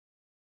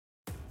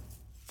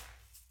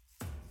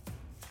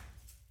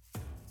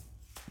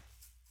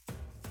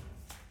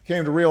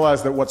came to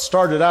realize that what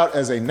started out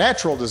as a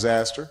natural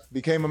disaster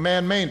became a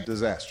man-made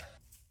disaster.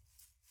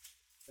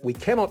 We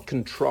cannot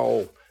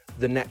control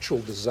the natural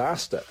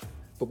disaster,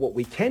 but what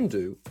we can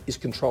do is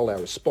control our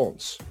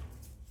response.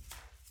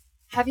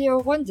 Have you ever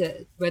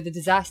wondered whether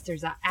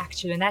disasters are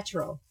actually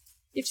natural?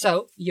 If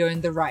so, you're in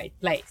the right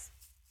place.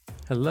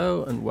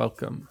 Hello and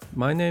welcome.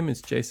 My name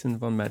is Jason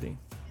von Medding.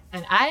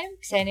 And I am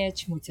Ksenia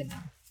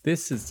Chmutina.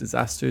 This is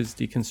Disasters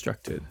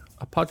Deconstructed,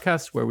 a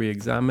podcast where we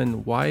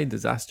examine why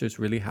disasters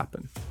really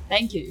happen.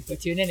 Thank you for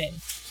tuning in.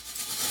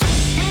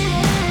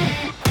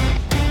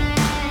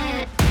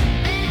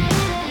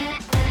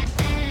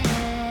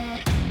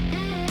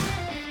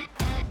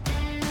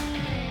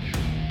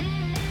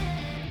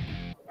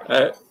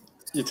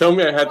 You told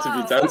me I had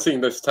to be dancing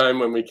this time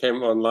when we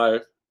came on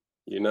live,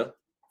 you know?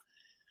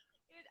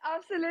 It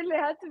absolutely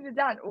had to be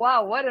done.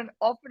 Wow, what an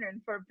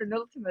opening for a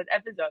penultimate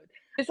episode.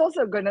 It's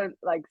also gonna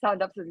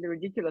sound absolutely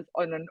ridiculous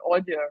on an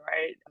audio,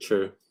 right?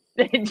 True.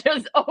 It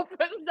just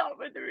opens up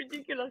with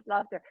ridiculous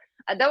laughter.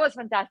 And that was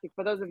fantastic.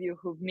 For those of you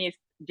who've missed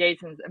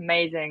Jason's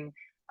amazing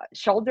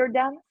shoulder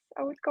dance,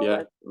 I would call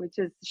it, which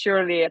is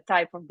surely a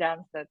type of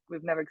dance that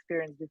we've never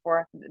experienced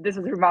before. This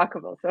was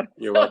remarkable. So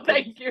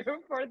thank you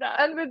for that.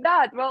 And with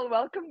that,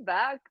 welcome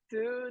back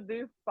to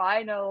the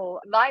final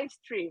live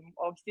stream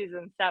of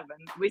season 7.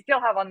 We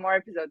still have one more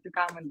episode to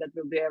come, and that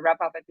will be a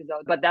wrap-up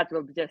episode, but that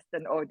will be just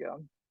an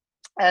audio.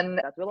 And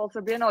that will also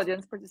be an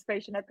audience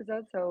participation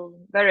episode, so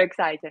very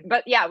exciting.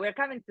 But yeah, we're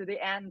coming to the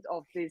end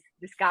of these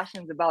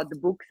discussions about the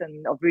books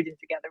and of reading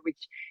together,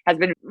 which has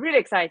been really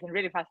exciting,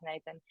 really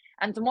fascinating.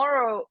 And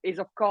tomorrow is,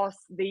 of course,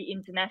 the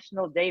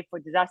International Day for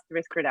Disaster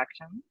Risk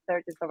Reduction,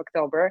 30th of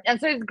October. And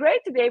so it's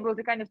great to be able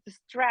to kind of to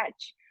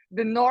stretch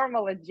the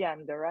normal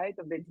agenda, right,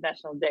 of the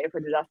International Day for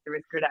Disaster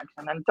Risk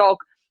Reduction and talk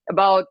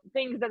about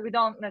things that we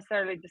don't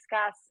necessarily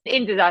discuss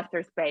in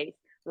disaster space,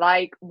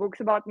 like books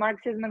about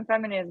Marxism and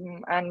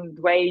feminism and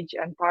wage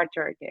and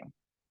patriarchy.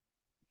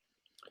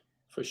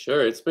 For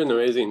sure. It's been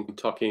amazing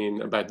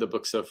talking about the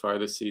book so far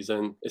this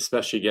season,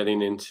 especially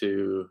getting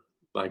into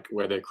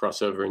where they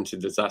cross over into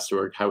disaster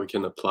work, how we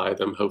can apply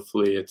them.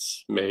 Hopefully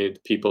it's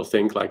made people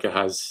think, like it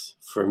has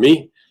for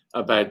me,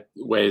 about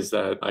ways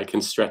that I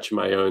can stretch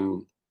my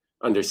own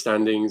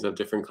understandings of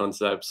different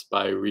concepts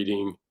by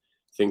reading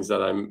things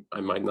that I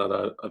might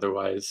not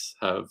otherwise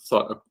have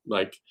thought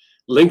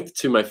linked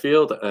to my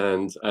field.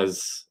 And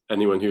as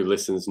anyone who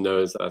listens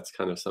knows, that's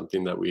kind of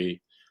something that we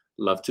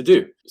love to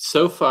do.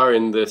 So far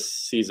in this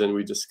season,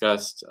 we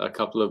discussed a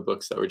couple of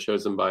books that were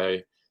chosen by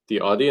the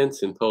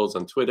audience in polls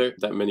on Twitter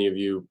that many of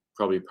you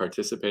probably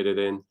participated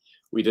in.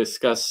 We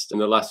discussed in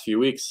the last few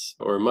weeks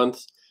or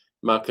months,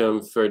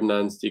 Malcolm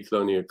Ferdinand's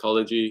Decolonial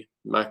Ecology,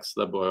 Max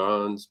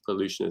Liboiron's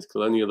Pollution is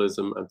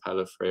Colonialism, and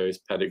Paulo Freire's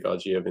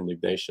Pedagogy of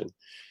Indignation.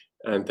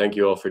 And thank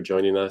you all for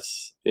joining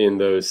us in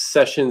those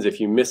sessions. If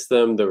you missed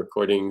them, the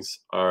recordings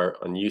are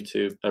on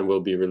YouTube and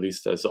will be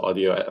released as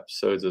audio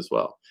episodes as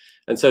well.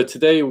 And so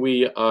today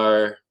we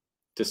are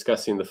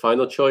discussing the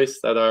final choice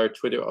that our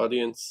Twitter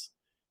audience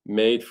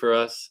made for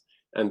us,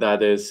 and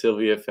that is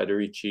Silvia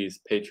Federici's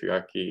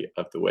Patriarchy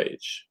of the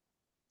Wage.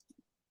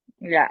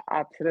 Yeah,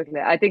 absolutely.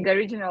 I think the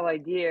original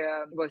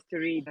idea was to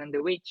read On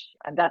the Witch,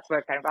 and that's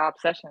where kind of our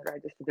obsession,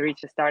 right, is The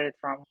Witch started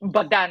from.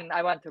 But then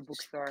I went to a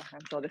bookstore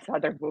and saw this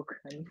other book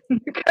and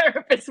kind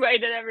of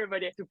persuaded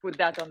everybody to put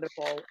that on the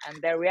poll. And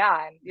there we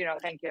are. And,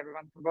 thank you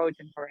everyone for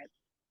voting for it.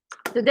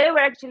 Today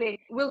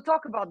we'll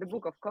talk about the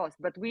book, of course,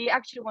 but we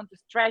actually want to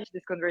stretch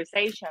this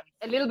conversation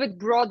a little bit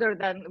broader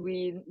than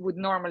we would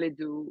normally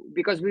do,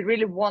 because we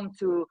really want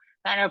to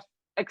kind of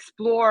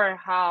explore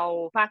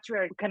how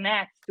patriarchy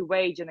connects to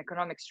wage and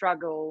economic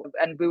struggle.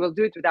 And we will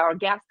do it with our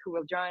guest who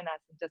will join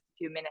us in just a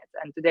few minutes.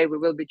 And today we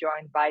will be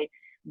joined by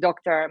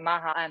Dr.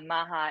 Maha, and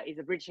Maha is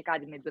a British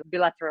Academy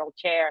bilateral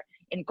chair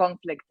in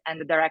conflict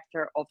and the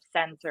director of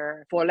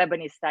Center for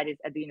Lebanese Studies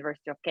at the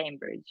University of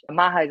Cambridge.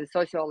 Maha is a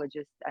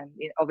sociologist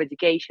of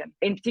education,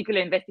 in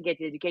particular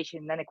investigated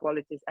education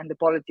inequalities and the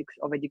politics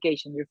of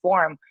education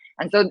reform.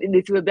 And so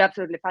this will be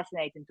absolutely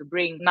fascinating to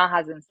bring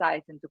Maha's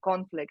insights into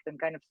conflict and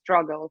kind of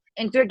struggle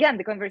into, again,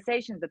 the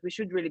conversations that we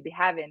should really be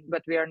having,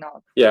 but we are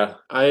not. Yeah,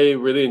 I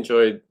really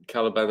enjoyed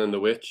Caliban and the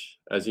Witch,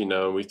 as you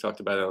know, and we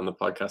talked about it on the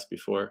podcast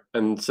before.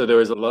 And so there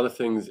was a lot of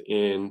things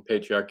in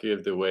Patriarchy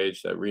of the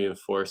Wage that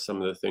reinforced some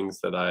of the things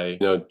that I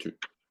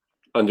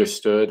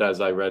understood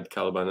as I read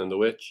Caliban and the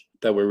Witch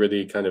that were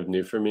really kind of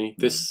new for me.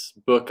 This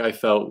book I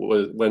felt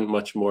went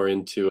much more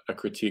into a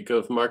critique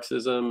of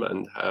Marxism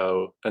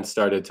and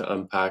started to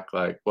unpack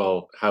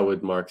how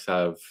would Marx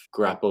have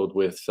grappled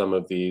with some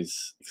of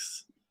these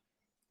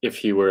if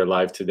he were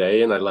alive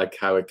today. And I like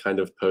how it kind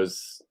of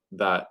posed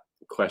that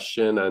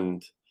question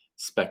and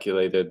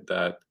speculated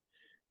that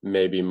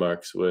maybe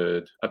Marx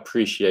would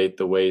appreciate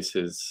the ways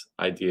his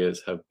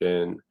ideas have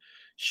been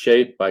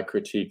shaped by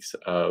critiques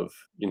of,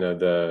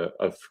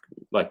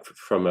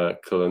 from a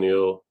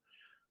colonial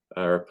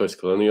or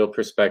post-colonial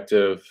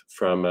perspective,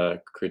 from a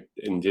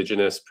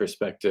indigenous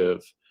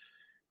perspective,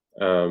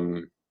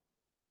 from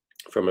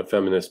a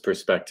feminist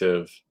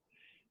perspective,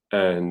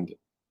 and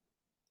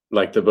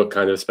like the book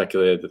kind of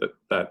speculated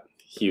that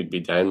he would be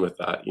down with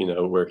that,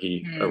 were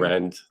he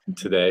around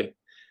today.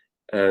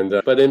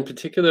 And but in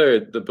particular,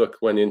 the book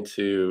went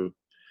into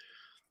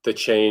the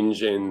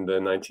change in the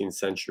 19th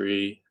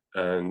century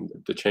and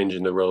the change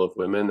in the role of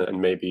women,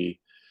 and maybe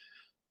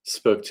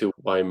spoke to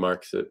why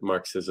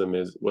Marxism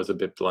was a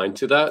bit blind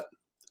to that,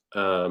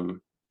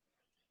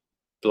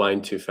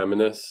 blind to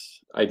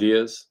feminist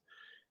ideas,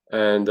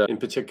 and in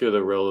particular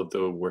the role of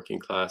the working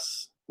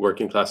class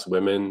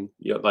women,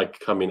 like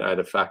coming out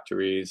of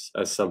factories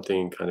as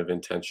something kind of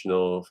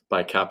intentional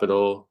by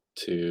capital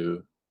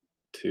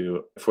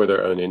for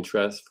their own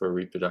interest, for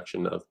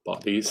reproduction of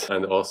bodies,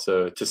 and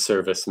also to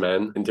service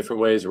men in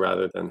different ways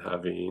rather than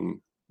having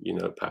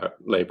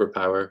labor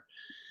power.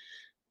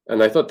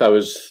 And I thought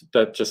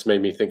that just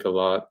made me think a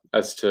lot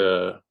as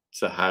to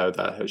how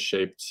that has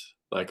shaped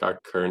like our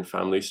current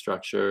family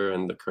structure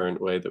and the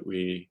current way that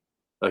we,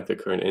 like the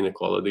current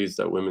inequalities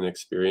that women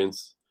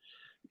experience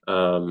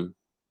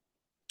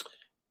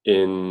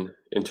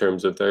in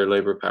terms of their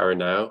labor power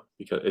now,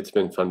 because it's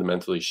been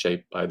fundamentally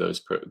shaped by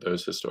those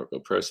historical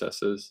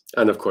processes.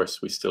 And of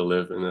course, we still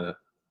live in an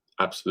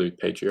absolute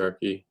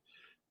patriarchy,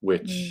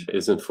 which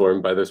is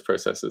informed by those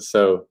processes.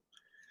 So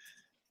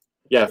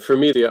yeah, for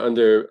me, the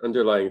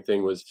underlying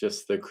thing was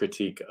just the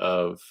critique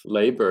of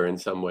labor in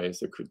some ways,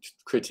 the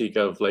critique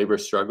of labor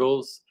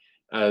struggles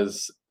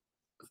as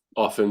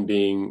often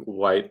being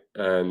white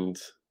and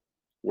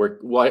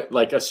white,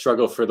 like a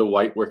struggle for the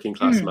white working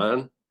class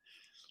man,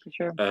 for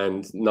sure,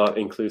 and not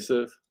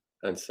inclusive.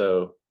 And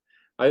so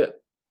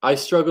I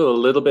struggle a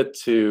little bit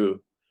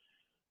to,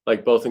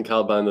 like, both in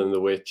Caliban and the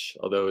Witch,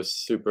 although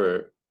it's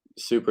super,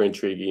 super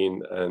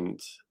intriguing and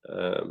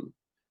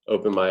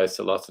open my eyes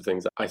to lots of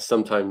things, I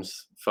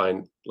sometimes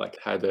find like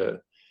how to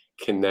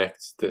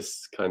connect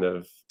this kind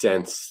of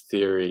dense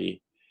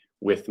theory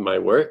with my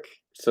work.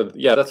 So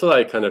yeah, that's what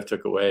I kind of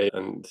took away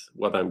and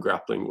what I'm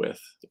grappling with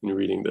in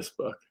reading this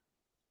book.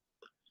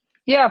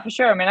 Yeah, for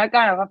sure. I mean, I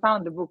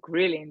found the book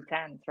really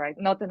intense, right?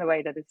 Not in the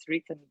way that it's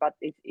written, but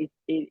it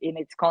in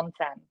its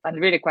content, and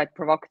really quite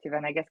provocative.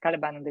 And I guess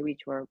Caliban and the Witch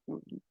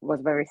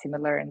was very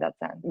similar in that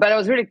sense. But I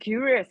was really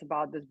curious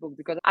about this book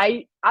because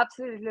I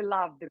absolutely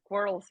love the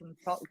quarrelsome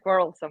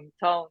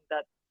tone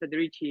that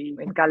Federici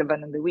in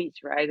Caliban and the Witch,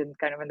 right? And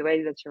kind of in the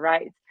way that she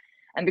writes.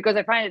 And because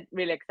I find it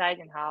really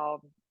exciting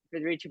how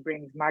Federici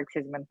brings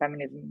Marxism and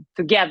feminism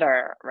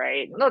together,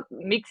 right? Not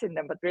mixing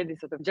them, but really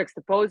sort of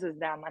juxtaposes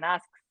them and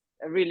asks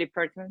a really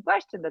pertinent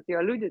question that you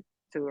alluded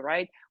to,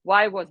 right?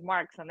 Why was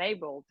Marx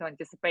unable to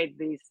anticipate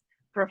these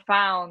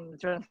profound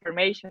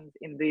transformations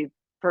in the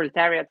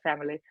proletariat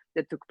family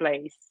that took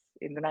place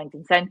in the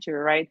 19th century,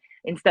 right?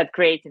 Instead,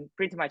 creating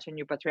pretty much a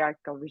new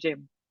patriarchal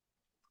regime.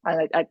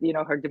 And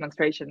her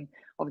demonstration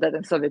of that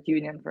in Soviet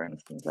Union, for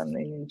instance, and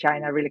in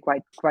China, really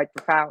quite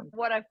profound.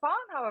 What I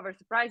found, however,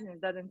 surprising is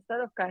that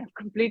instead of kind of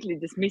completely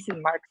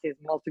dismissing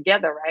Marxism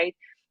altogether, right,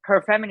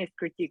 her feminist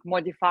critique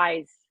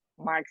modifies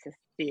Marxist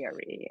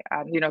theory,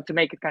 and to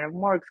make it kind of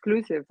more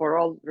exclusive for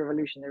all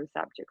revolutionary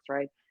subjects,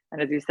 right?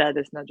 And as you said,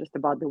 it's not just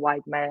about the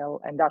white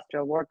male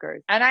industrial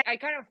workers. And I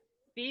kind of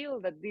feel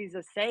that these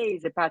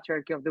essays, the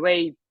Patriarchy of the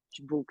Wage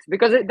books,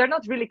 because they're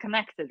not really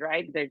connected,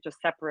 right? They're just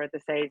separate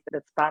essays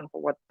that span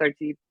for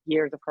 30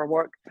 years of her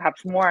work,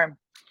 perhaps more.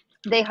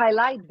 They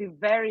highlight the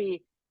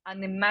very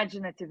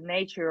unimaginative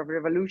nature of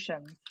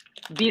revolution,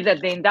 be that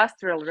the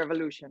industrial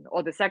revolution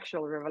or the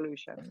sexual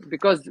revolution,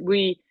 because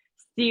we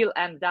still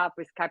end up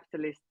with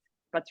capitalist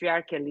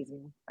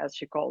patriarchalism, as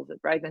she calls it,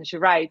 right? And she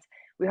writes,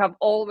 we have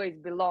always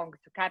belonged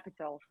to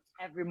capital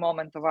every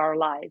moment of our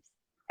lives.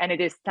 And it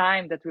is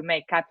time that we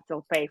make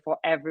capital pay for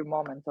every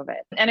moment of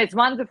it. And it's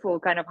wonderful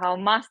kind of how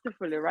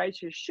masterfully, right,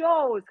 she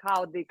shows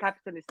how the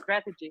capitalist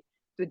strategy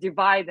to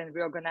divide and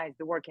reorganize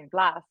the working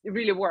class, it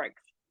really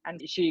works. And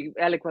she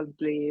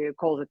eloquently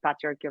calls it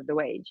Patriarchy of the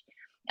Wage.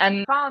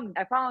 And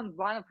I found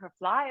one of her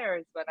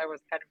flyers when I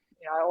was kind of,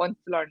 I wanted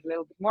to learn a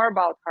little bit more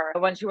about her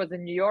when she was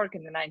in New York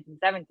in the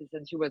 1970s,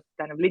 and she was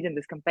kind of leading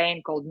this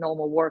campaign called No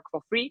More Work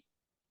for Free.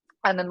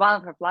 And then one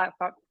of her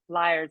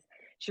flyers,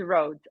 she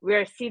wrote, "We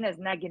are seen as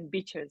nagging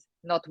bitches,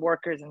 not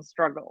workers in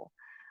struggle."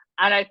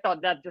 And I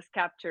thought that just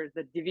captures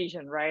the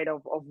division, right,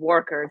 of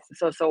workers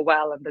so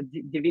well, and the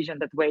division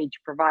that wage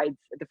provides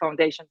the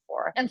foundation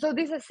for. And so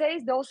these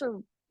essays, they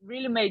also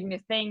really made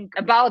me think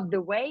about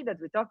the way that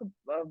we talk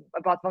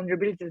about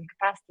vulnerabilities and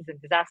capacities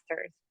and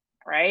disasters,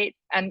 right?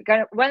 And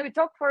kind of when we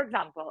talk, for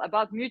example,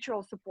 about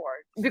mutual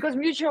support, because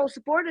mutual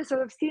support is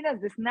sort of seen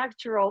as this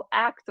natural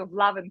act of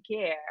love and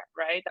care,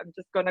 right? I'm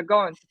just going to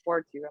go and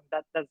support you, and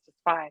that's just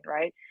fine,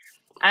 right?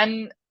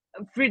 And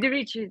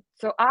Federici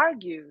so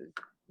argues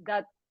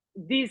that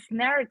this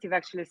narrative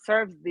actually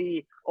serves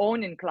the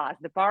owning class,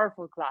 the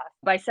powerful class,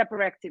 by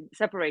separating,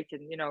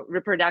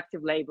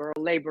 reproductive labor,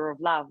 or labor of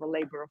love, or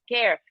labor of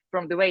care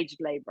from the waged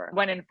labor,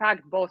 when in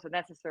fact both are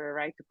necessary,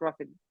 right, to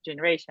profit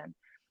generation.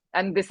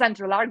 And the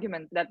central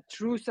argument that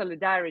true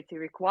solidarity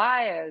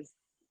requires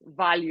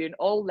value in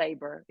all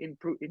labor,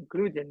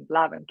 including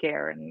love and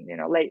care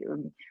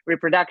and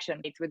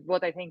reproduction. It's with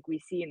what I think we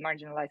see in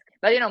marginalized.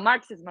 But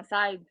Marxism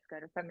aside,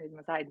 kind of feminism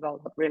aside, well,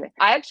 not really.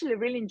 I actually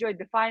really enjoyed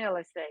the final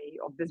essay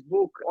of this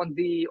book on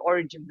the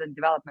origins and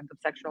development of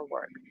sexual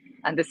work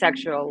and the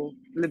sexual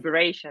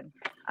liberation.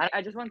 And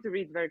I just want to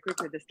read very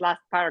quickly this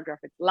last paragraph.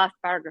 It's the last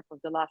paragraph of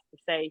the last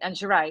essay, and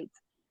she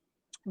writes.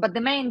 But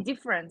the main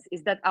difference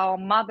is that our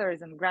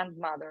mothers and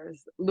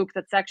grandmothers looked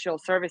at sexual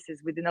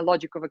services within a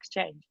logic of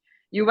exchange.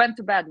 You went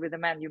to bed with the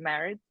man you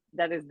married,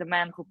 that is the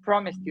man who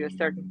promised you a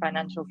certain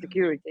financial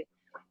security.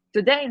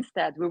 Today,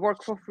 instead, we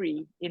work for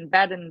free, in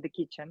bed and in the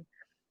kitchen,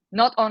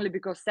 not only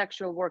because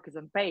sexual work is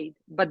unpaid,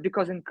 but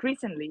because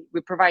increasingly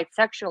we provide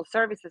sexual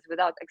services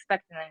without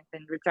expecting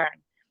anything in return.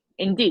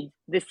 Indeed,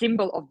 the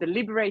symbol of the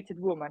liberated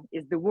woman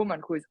is the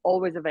woman who is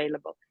always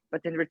available, but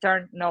in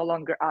return no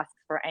longer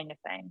asks for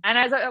anything. And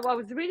as I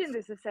was reading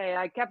this essay,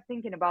 I kept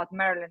thinking about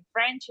Marilyn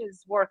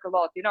French's work a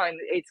lot, and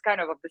it's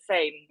kind of the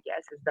same,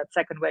 yes, as that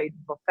second wave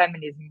of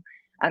feminism,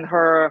 and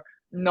her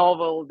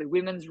novel, The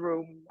Women's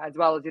Room, as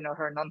well as,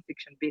 her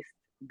nonfiction piece,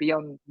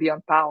 Beyond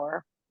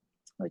Power,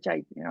 which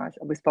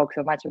we spoke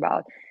so much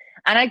about.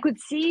 And I could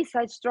see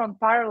such strong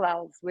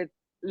parallels with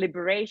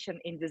liberation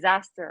in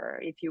disaster,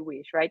 if you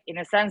wish, right? In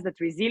a sense that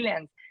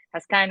resilience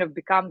has kind of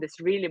become this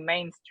really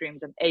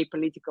mainstreamed and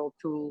apolitical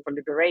tool for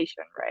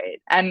liberation,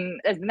 right? And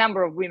as the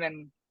number of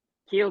women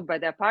killed by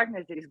their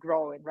partners, it is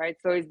growing, right?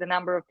 So is the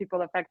number of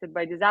people affected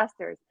by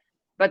disasters.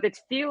 But it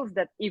feels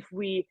that if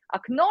we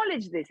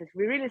acknowledge this, if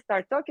we really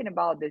start talking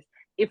about this,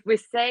 if we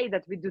say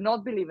that we do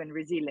not believe in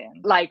resilience,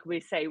 like we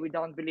say we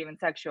don't believe in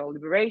sexual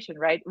liberation,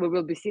 right? We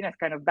will be seen as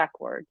kind of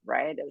backward,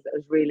 right?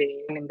 As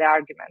really in the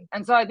argument.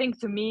 And so I think,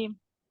 to me,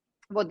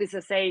 what this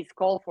essay is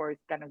called for is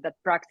kind of that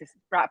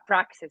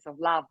praxis of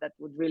love that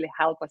would really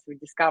help us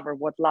rediscover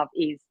what love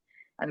is.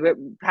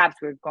 And perhaps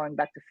we're going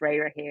back to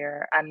Freire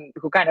here, and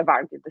who kind of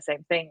argued the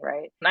same thing,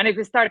 right? And if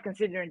we start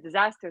considering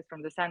disasters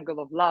from this angle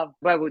of love,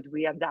 where would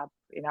we end up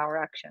in our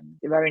action?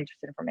 It's very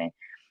interesting for me.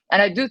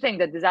 And I do think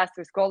that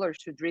disaster scholars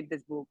should read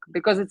this book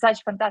because it's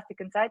such fantastic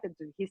insight into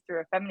the history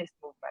of feminist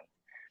movement.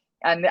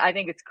 And I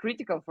think it's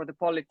critical for the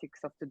politics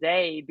of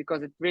today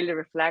because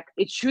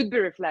it should be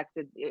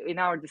reflected in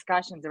our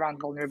discussions around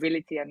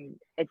vulnerability, and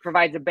it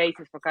provides a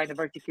basis for kind of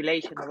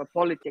articulation of a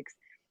politics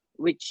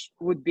which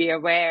would be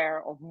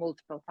aware of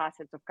multiple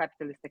facets of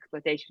capitalist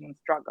exploitation and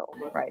struggle,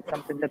 right?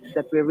 Something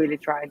that we're really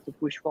trying to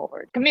push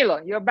forward.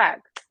 Camilo, you're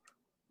back.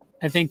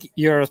 I think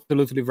you're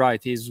absolutely right.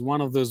 It's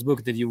one of those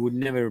books that you would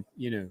never,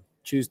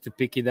 choose to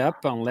pick it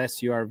up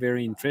unless you are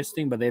very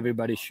interesting, but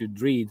everybody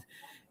should read.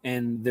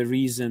 And the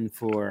reason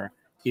for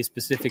is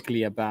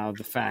specifically about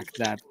the fact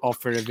that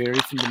offer a very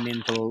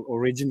fundamental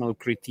original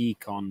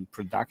critique on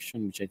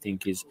production, which I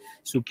think is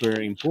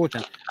super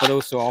important, but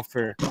also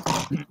offer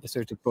a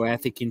sort of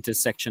poetic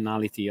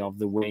intersectionality of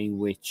the way in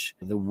which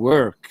the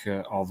work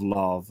of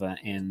love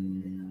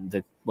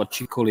and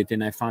what you call it,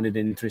 and I found it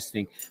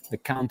interesting, the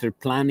counter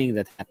planning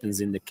that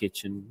happens in the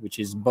kitchen, which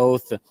is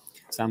both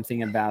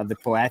something about the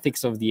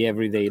poetics of the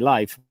everyday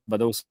life,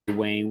 but also the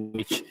way in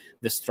which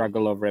the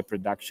struggle of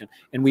reproduction.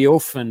 And we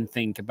often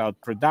think about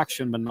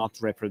production, but not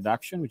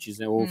reproduction, which is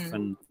an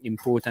often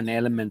important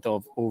element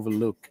of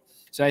overlook.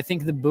 So I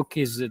think the book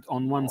is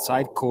on one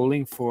side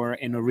calling for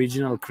an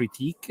original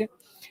critique,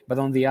 but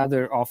on the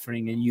other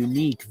offering a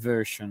unique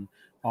version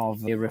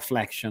of a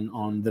reflection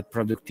on the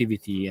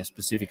productivity,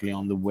 specifically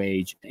on the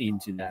wage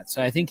into that.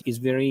 So I think it's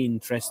very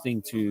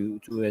interesting to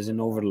as an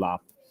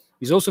overlap.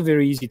 It's also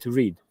very easy to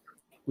read,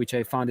 which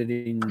I found it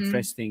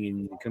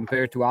interesting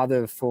compared to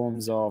other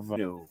forms of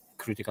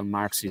critical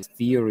Marxist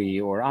theory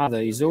or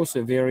other, is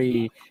also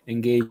very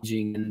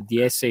engaging. And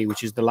the essay,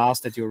 which is the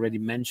last that you already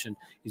mentioned,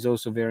 is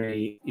also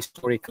very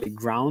historically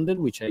grounded,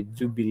 which I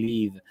do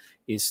believe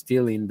is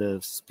still in the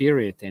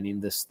spirit and in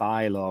the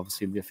style of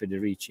Silvia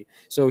Federici.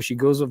 So she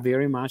goes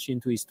very much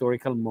into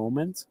historical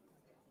moment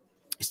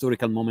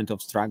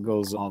of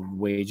struggles of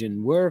wage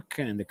and work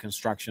and the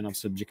construction of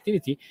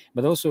subjectivity,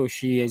 but also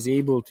she is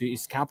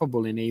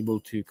capable and able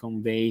to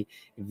convey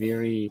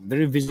very,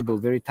 very visible,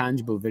 very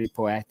tangible, very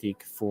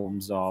poetic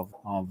forms of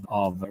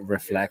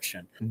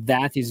reflection.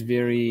 That is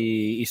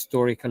very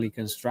historically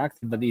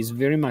constructed, but is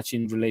very much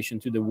in relation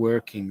to the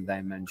working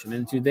dimension.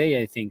 And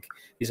today, I think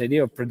this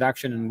idea of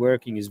production and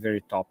working is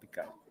very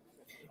topical.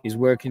 Is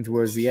working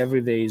towards the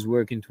everyday, is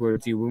working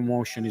towards the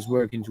emotion, is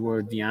working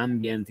towards the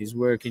ambient, is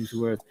working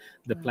towards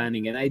the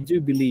planning. And I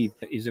do believe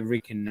there is a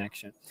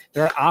reconnection.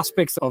 There are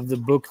aspects of the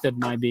book that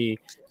might be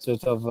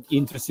sort of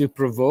interesting to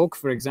provoke.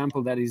 For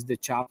example, that is the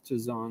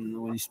chapters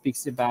on when he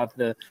speaks about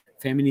the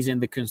feminism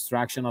and the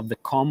construction of the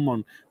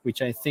common,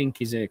 which I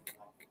think is a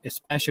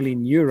especially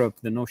in Europe,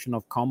 the notion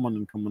of common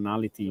and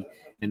commonality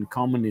and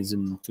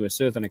communism to a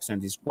certain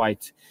extent is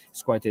quite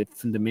a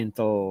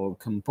fundamental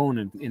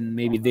component. And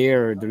maybe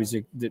there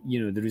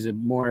is a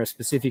more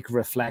specific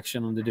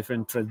reflection on the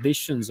different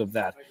traditions of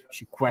that.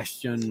 She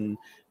questioned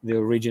the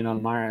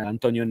original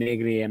Antonio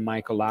Negri and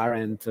Michael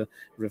Arendt,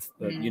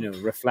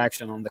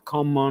 reflection on the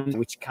common,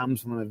 which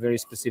comes from a very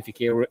specific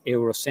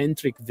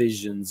Eurocentric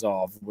visions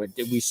of what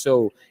we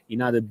saw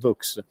in other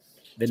books.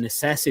 The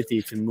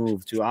necessity to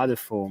move to other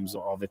forms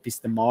of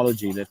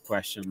epistemology that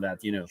question that,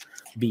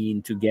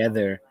 being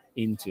together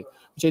into,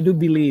 which I do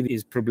believe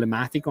is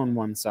problematic on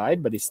one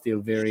side, but it's still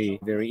very,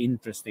 very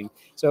interesting.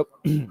 So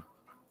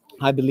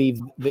I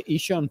believe the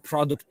issue on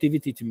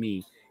productivity to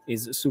me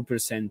is super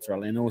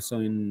central, and also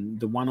in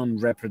the one on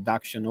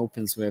reproduction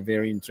opens to a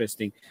very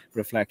interesting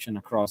reflection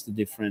across the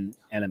different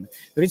elements.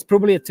 There is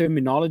probably a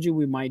terminology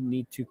we might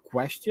need to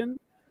question,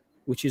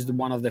 which is the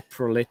one of the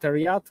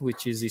proletariat,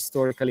 which is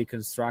historically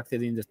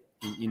constructed in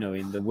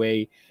the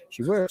way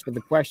she works. But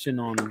the question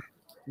on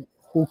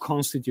who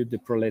constitute the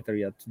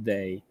proletariat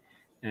today,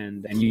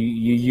 and you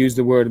use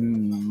the word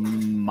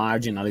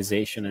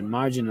marginalization and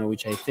marginal,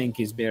 which I think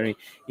is very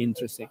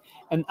interesting.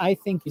 And I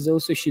think is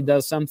also she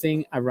does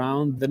something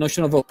around the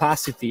notion of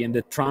opacity and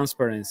the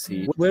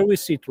transparency, where we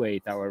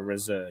situate our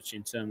research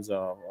in terms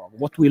of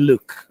what we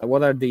look,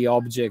 what are the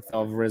objects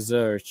of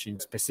research,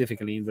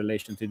 specifically in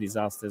relation to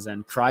disasters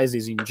and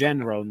crises in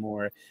general,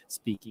 more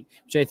speaking,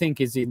 which I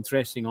think is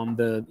interesting on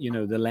the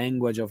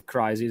language of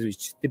crisis, which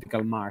is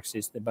typical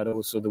Marxist, but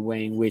also the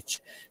way in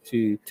which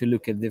to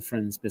look at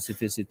different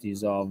specificities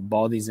of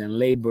bodies and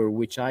labor,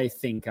 which I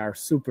think are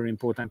super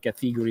important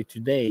category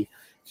today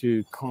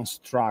to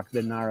construct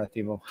the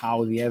narrative of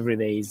how the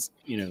everyday is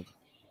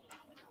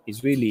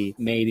really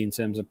made in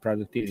terms of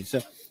productivity.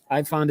 So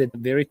I found it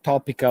very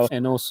topical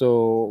and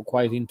also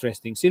quite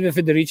interesting. Silvia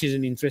Federici is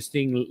an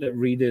interesting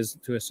reader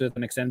to a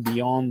certain extent,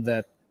 beyond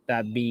that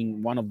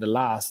being one of the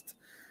last,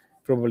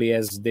 probably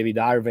as David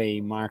Harvey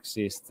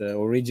Marxist,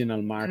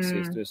 original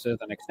Marxist to a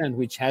certain extent,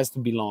 which has to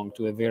belong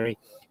to a very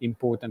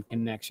important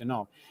connection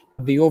of.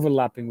 The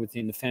overlapping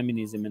within the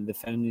feminism and the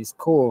feminist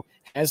core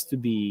has to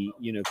be,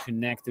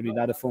 connected with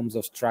other forms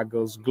of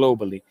struggles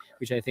globally,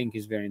 which I think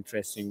is very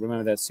interesting.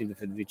 Remember that Silvia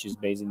Federici is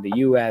based in the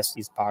US,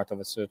 is part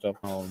of a sort of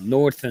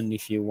northern,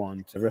 if you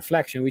want,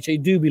 reflection, which I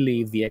do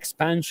believe the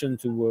expansion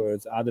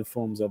towards other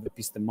forms of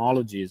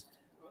epistemologies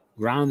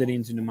grounded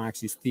into the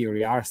Marxist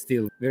theory are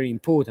still very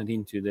important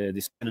into the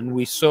discussion. And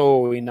we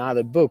saw in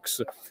other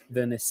books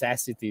the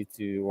necessity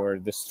or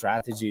the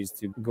strategies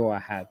to go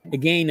ahead.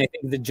 Again, I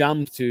think the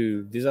jump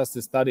to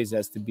disaster studies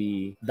has to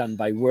be done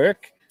by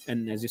work.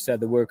 And as you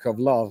said, the work of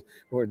love,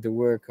 or the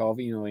work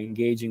of,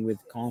 engaging with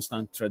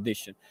constant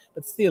tradition.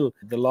 But still,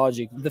 the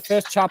logic. The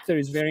first chapter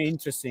is very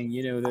interesting.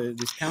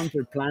 This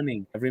counter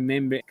planning.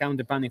 Remember,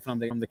 counter planning from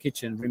the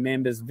kitchen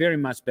remembers very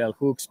much bell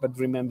hooks, but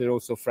remember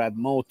also Fred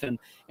Moten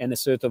and a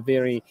sort of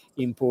very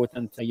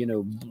important,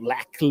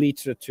 black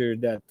literature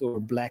or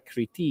black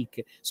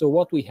critique. So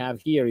what we have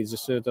here is a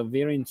sort of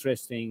very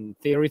interesting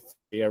theory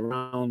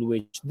around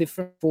which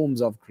different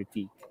forms of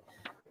critique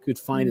could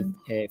find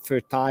a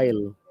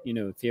fertile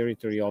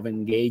territory of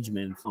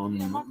engagement on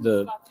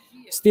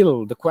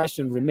still the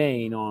question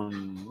remain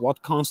on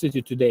what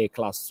constitutes today a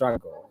class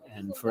struggle.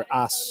 And for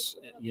us,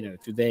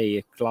 today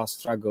a class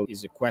struggle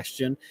is a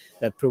question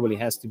that probably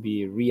has to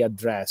be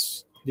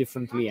readdressed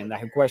differently. And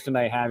the question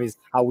I have is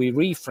how we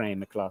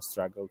reframe a class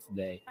struggle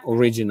today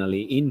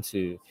originally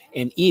into,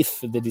 and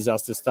if the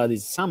disaster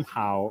studies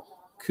somehow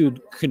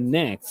could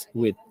connect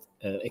with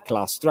a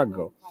class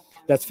struggle.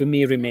 That for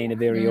me remain a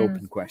very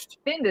open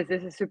question. I think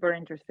this is super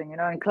interesting.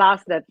 In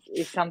class, that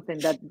is something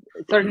that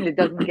certainly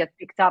doesn't get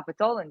picked up at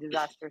all in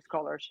disaster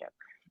scholarship.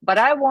 But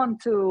I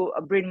want to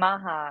bring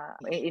Maha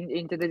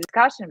into the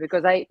discussion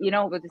because what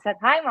you said.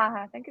 Hi,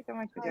 Maha. Thank you so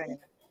much for joining us.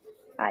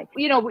 Hi.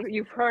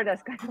 You've heard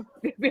us kind of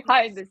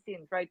behind the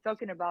scenes, right?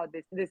 Talking about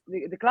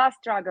the class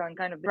struggle and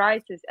kind of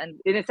crisis and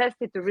the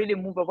necessity to really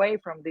move away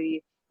from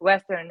the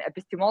Western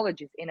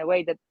epistemologies in a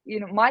way that,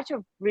 much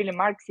of really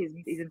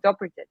Marxism is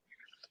interpreted.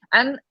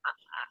 And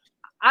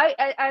I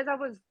as I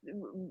was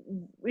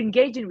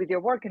engaging with your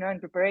work, in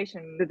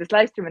preparation to this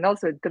live stream, and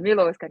also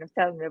Camilo was kind of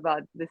telling me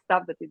about the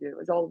stuff that you do. It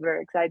was all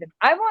very exciting.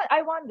 I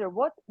wonder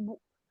what,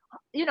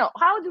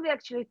 how do we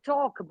actually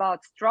talk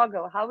about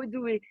struggle? How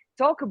do we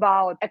talk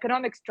about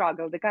economic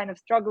struggle, the kind of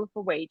struggle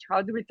for wage?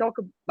 How do we talk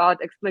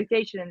about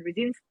exploitation and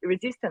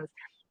resistance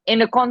in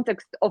the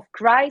context of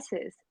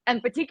crisis,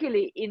 and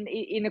particularly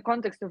in the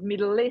context of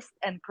Middle East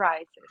and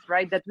crisis,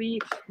 right? That we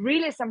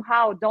really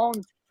somehow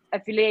don't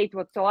affiliate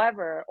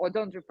whatsoever or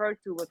don't refer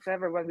to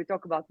whatsoever when we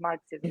talk about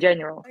Marxism in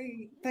general.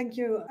 Thank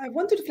you. I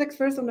want to reflect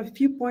first on a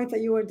few points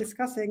that you were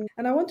discussing,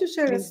 and I want to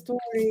share a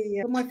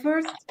story. My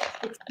first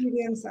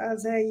experience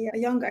as a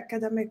young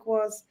academic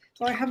was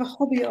So I have a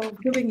hobby of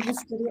doing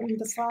history on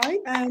the side.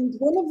 And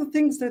one of the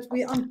things that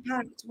we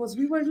unpacked was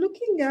we were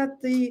looking at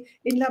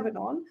in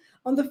Lebanon,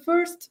 on the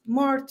first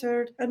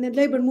martyr and the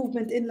labor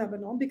movement in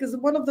Lebanon, because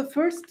one of the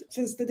first,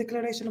 since the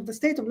declaration of the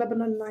State of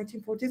Lebanon in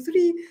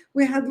 1943,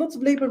 we had lots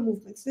of labor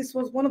movements. This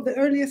was one of the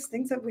earliest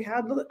things that we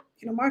had.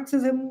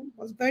 Marxism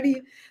was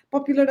very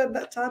popular at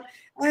that time.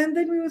 And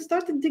then we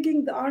started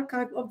digging the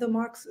archive of the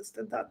Marxists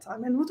at that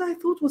time. And what I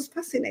thought was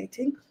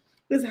fascinating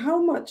is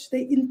how much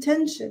they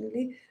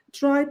intentionally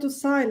tried to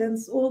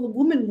silence all the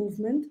women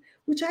movement,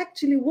 which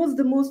actually was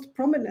the most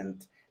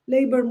prominent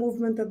labor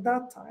movement at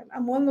that time.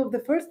 And one of the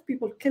first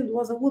people killed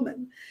was a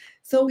woman.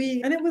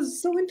 And it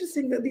was so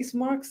interesting that these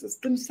Marxists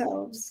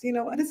themselves,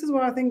 and this is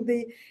where I think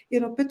the,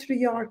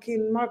 patriarchy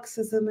and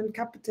Marxism and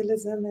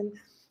capitalism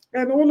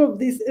and all of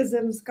these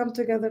isms come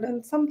together.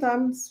 And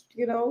sometimes,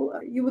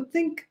 you would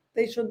think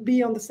they should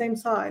be on the same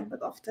side,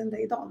 but often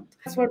they don't.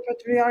 That's where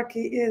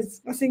patriarchy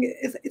is. I think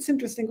it's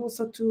interesting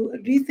also to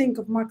rethink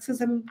of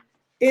Marxism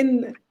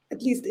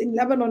at least in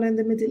Lebanon and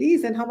the Middle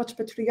East, and how much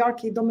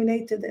patriarchy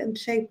dominated and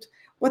shaped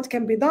what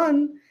can be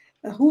done,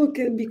 who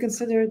can be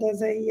considered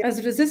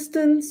as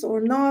resistance or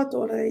not,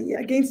 or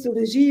against the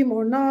regime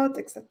or not,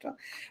 etc.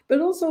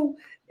 But also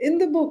in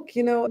the book,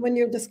 when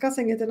you're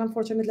discussing it, and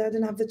unfortunately I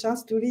didn't have the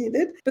chance to read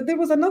it, but there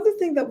was another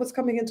thing that was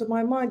coming into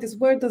my mind is,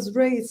 where does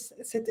race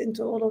sit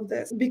into all of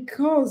this?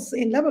 Because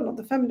in Lebanon,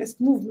 the feminist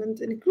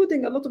movement,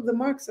 including a lot of the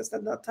Marxists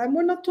at that time,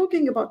 we're not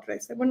talking about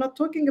race. We're not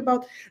talking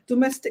about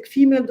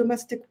female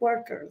domestic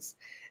workers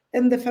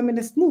in the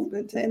feminist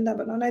movement in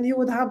Lebanon. And you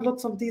would have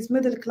lots of these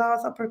middle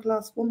class, upper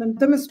class women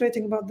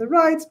demonstrating about the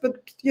rights, but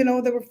they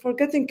were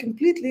forgetting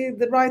completely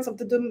the rights of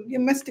the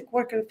domestic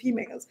worker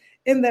females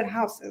in their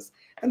houses.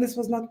 And this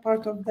was not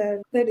part of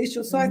their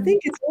issue. So I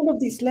think it's all of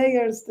these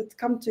layers that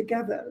come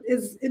together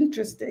is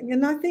interesting.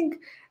 And I think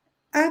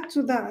add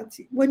to that,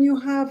 when you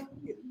have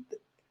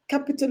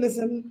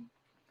capitalism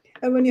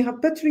and when you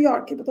have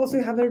patriarchy, but also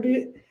you have a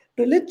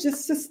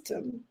religious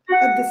system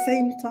at the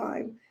same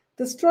time,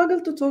 the struggle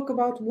to talk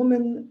about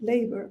women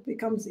labor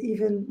becomes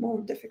even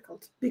more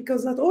difficult,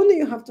 because not only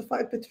you have to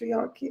fight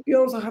patriarchy, you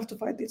also have to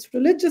fight these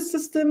religious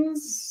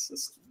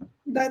systems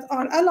that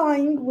are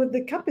aligning with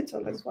the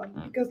capital as well,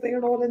 because they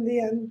are all in the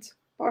end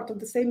part of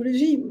the same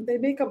regime. They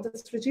make up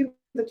this regime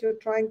that you're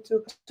trying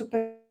to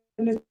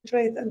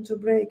penetrate and to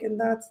break. And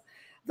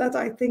that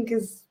I think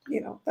is,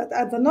 that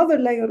adds another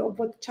layer of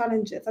what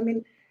challenges. I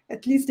mean,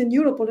 at least in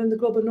Europe or in the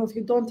global north,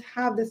 you don't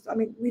have this. I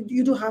mean,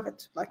 you do have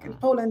it. Like in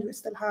Poland, we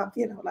still have,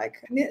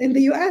 like in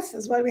the US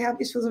as well, we have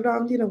issues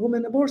around,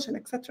 women abortion,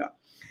 etc.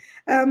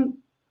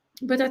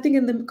 But I think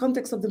in the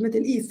context of the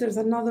Middle East, there's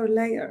another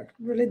layer.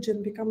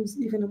 Religion becomes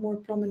even a more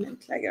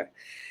prominent layer.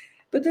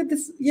 But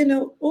this,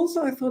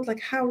 also I thought like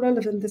how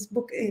relevant this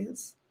book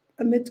is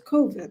amid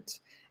COVID.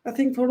 I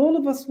think for all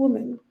of us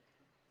women,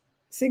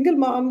 single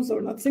moms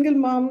or not single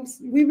moms,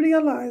 we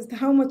realized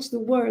how much the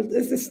world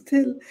is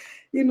still,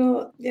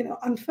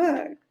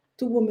 unfair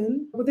to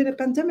women within a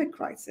pandemic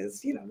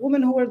crisis.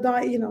 Women who are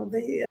dying,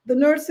 the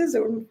nurses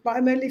are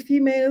primarily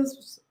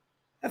females,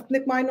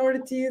 ethnic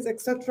minorities,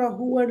 etc.,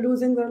 who are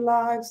losing their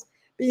lives,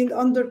 being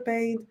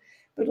underpaid,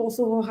 but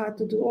also who had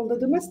to do all the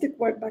domestic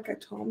work back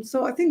at home.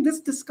 So I think this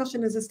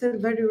discussion is still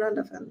very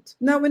relevant.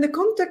 Now, in the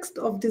context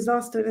of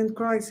disaster and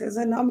crisis,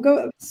 and I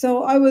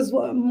was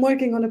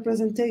working on a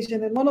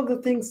presentation, and one of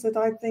the things that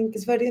I think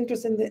is very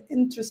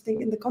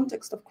interesting in the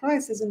context of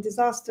crisis and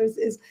disasters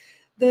is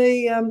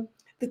the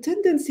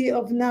tendency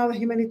of now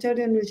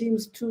humanitarian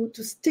regimes to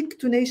stick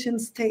to nation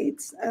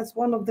states as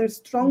one of their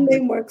strong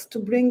frameworks to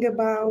bring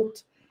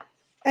about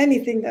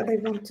anything that they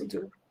want to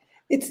do.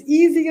 It's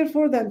easier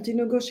for them to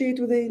negotiate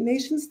with a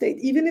nation state,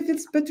 even if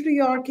it's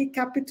patriarchy,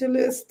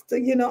 capitalist,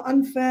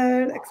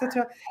 unfair,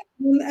 etc.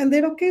 And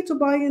they're okay to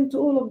buy into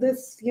all of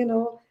this,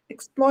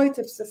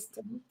 exploitive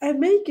system, and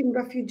making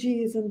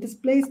refugees and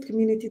displaced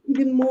communities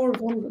even more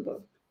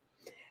vulnerable.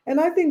 And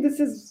I think this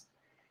is,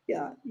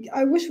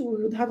 I wish we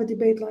would have a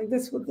debate like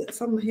this with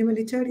some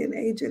humanitarian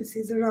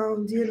agencies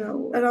around,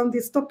 around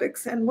these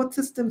topics and what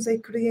systems they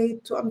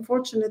create to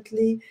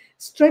unfortunately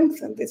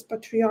strengthen these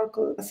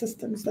patriarchal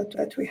systems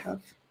that we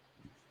have.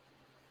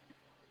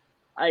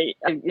 I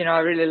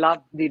really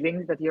love the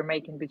links that you're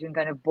making between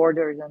kind of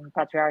borders and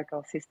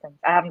patriarchal systems.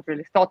 I haven't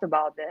really thought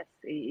about this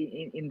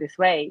in this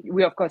way.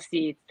 We of course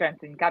see it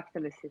strengthening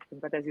capitalist system,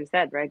 but as you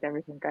said, right,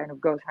 everything kind of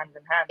goes hand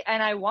in hand.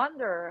 And I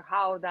wonder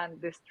how then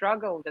the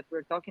struggle that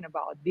we're talking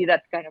about, be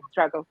that kind of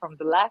struggle from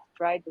the left,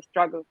 right, the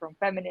struggle from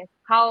feminists,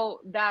 how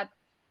that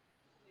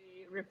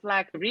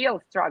reflect the real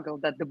struggle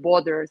that the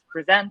borders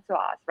present to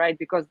us, right?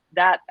 Because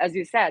that, as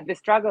you said, the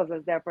struggles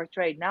as they're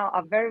portrayed now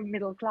are very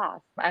middle class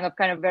and of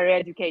kind of very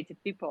educated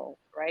people,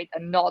 right?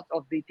 And not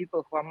of the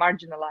people who are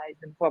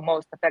marginalized and who are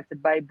most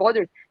affected by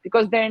borders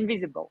because they're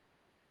invisible.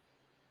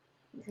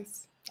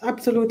 Yes,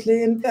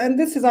 absolutely. And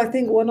this is, I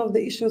think, one of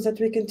the issues that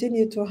we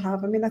continue to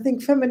have. I mean, I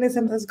think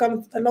feminism has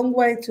gone a long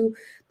way to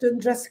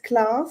address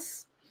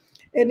class,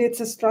 and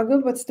it's a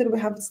struggle, but still we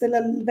have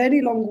a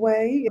very long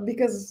way,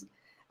 because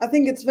I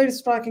think it's very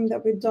striking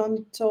that we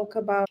don't talk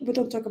about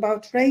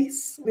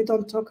race. We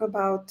don't talk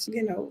about,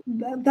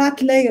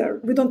 that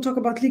layer. We don't talk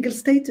about legal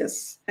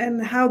status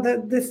and how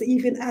this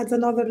even adds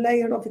another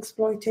layer of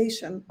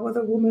exploitation,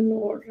 whether woman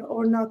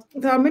or not.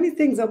 There are many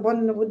things that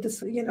one would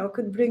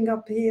could bring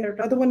up here.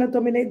 I don't want to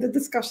dominate the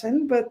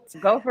discussion, but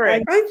go for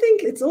it. I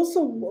think it's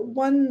also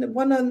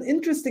one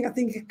interesting, I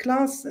think,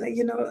 class,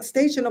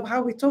 station of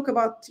how we talk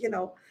about,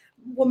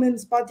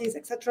 women's bodies,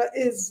 etc.,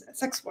 is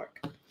sex work.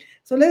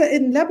 So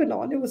in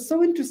Lebanon, it was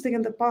so interesting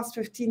in the past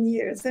 15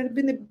 years. There had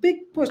been a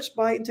big push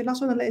by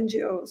international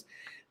NGOs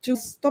to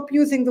stop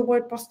using the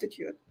word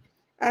prostitute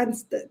and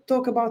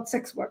talk about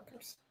sex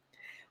workers.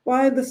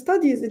 While the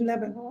studies in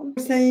Lebanon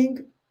are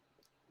saying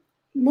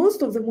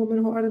most of the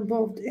women who are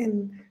involved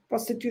in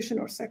prostitution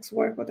or sex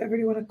work, whatever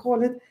you want to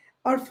call it,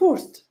 are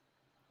forced.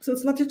 So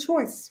it's not a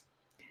choice.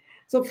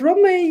 So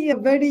from a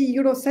very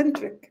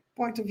Eurocentric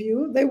point of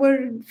view, they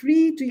were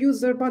free to use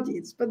their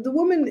bodies. But the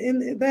women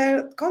in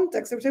their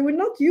context, they say, we're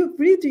not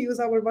free to use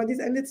our bodies,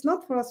 and it's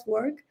not for us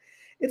work,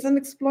 it's an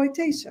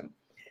exploitation.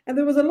 And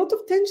there was a lot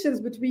of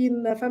tensions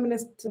between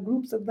feminist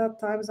groups at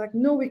that time. It's like,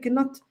 no, we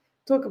cannot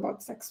talk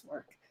about sex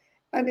work.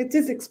 And it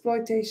is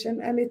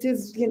exploitation, and it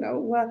is,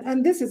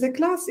 and this is a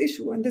class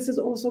issue. And this is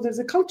also, there's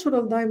a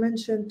cultural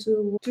dimension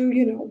to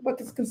what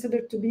is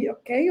considered to be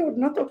okay or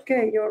not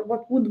okay, or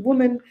what would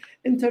women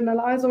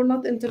internalize or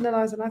not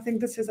internalize. And I think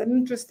this is an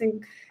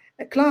interesting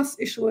class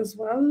issue as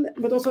well,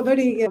 but also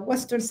very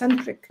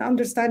Western-centric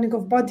understanding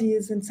of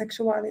bodies and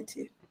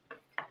sexuality.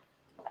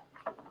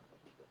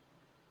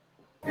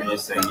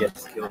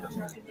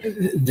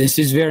 This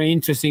is very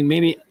interesting.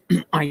 Maybe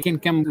I can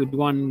come with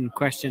one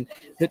question.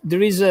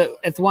 There is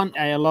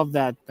I love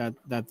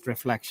that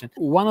reflection.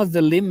 One of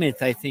the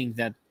limits I think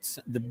that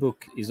the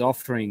book is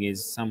offering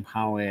is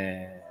somehow,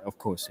 of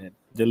course, a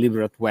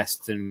deliberate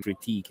Western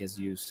critique, as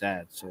you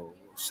said, so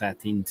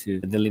set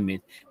into the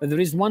limit. But there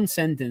is one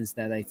sentence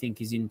that I think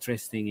is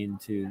interesting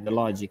into the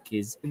logic,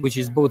 which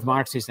is both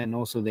Marxist and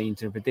also the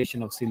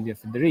interpretation of Silvia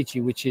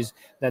Federici, which is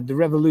that the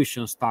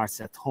revolution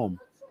starts at home.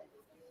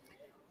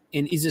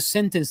 And it's a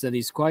sentence that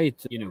is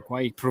quite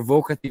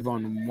provocative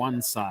on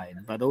one side,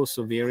 but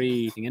also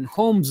very. And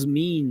homes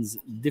means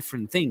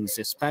different things,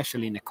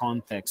 especially in a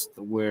context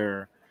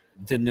where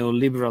the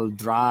neoliberal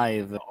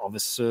drive of a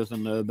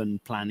certain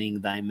urban planning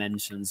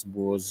dimensions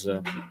was,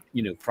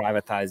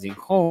 privatizing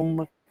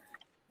home,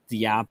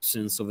 the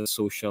absence of a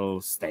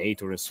social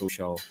state or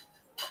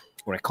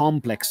a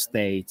complex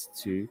state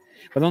too.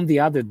 But on the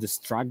other, the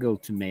struggle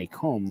to make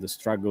home, the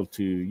struggle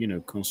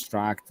to,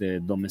 construct the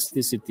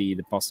domesticity,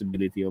 the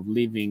possibility of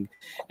living,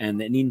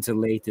 and an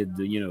interrelated,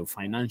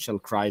 financial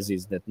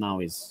crisis that now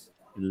is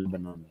in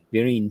Lebanon,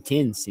 very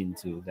intense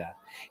into that.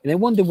 And I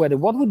wonder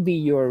what would be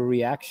your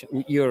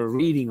reaction, your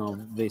reading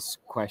of this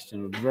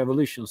question. The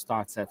revolution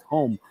starts at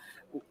home.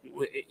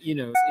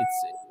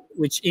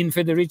 Which in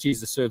Federici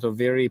is a sort of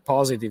very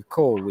positive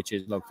call, which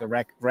is like the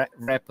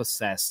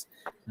repossess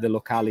the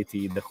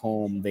locality, the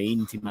home, the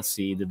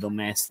intimacy, the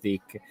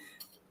domestic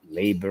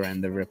labor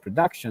and the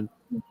reproduction,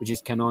 which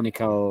is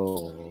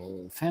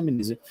canonical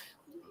feminism.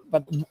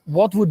 But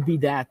what would be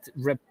that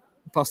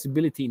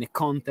possibility in a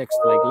context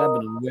like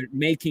Lebanon, where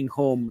making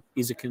home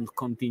is a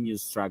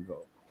continuous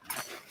struggle?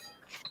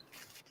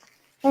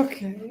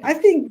 Okay, I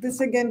think this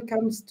again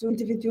comes to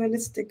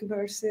individualistic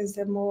versus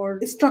a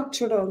more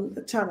structural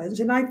challenge.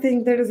 And I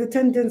think there is a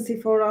tendency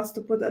for us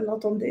to put a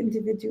lot on the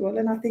individual.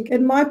 And I think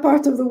in my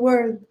part of the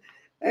world,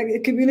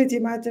 community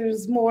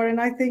matters more. And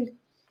I think,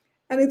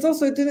 and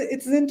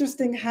it's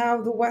interesting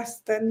how the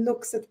West then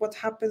looks at what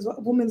happens,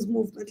 women's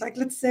movement. Like,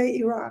 let's say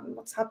Iran,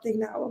 what's happening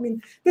now. I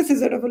mean, this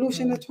is a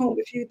revolution at home,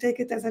 if you take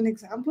it as an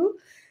example.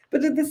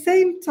 But at the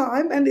same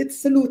time, and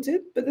it's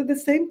saluted, but at the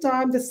same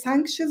time, the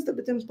sanctions that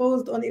have been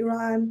imposed on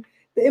Iran,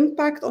 the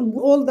impact on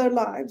all their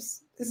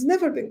lives has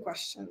never been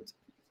questioned.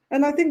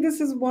 And I think this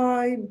is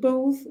why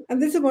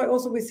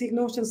also we see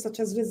notions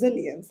such as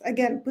resilience,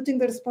 again, putting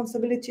the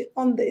responsibility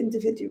on the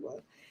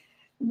individual,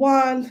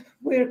 while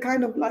we're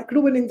kind of like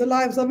ruining the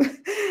lives of,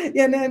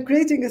 and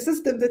creating a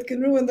system that can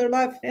ruin their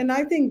life. And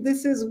I think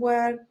this is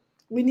where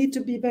we need to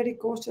be very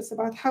cautious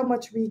about how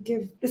much we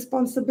give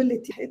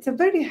responsibility. It's a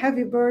very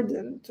heavy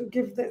burden to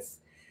give this.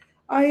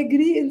 I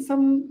agree in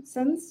some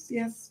sense,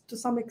 yes, to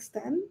some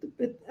extent,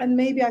 and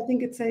maybe I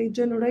think it's a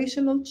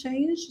generational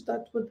change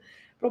that would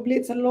probably,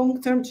 it's a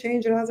long-term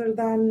change rather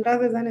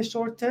than a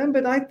short-term.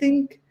 But I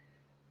think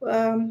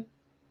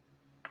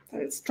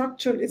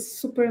structure is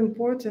super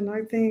important.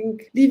 I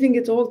think leaving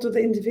it all to the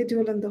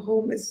individual and the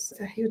home is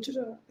a huge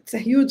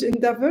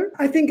endeavor.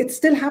 I think it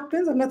still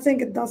happens. I'm not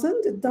saying it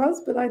doesn't. It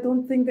does, but I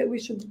don't think that we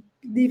should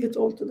leave it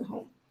all to the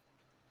home.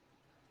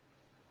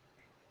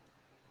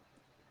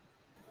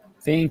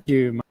 Thank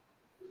you.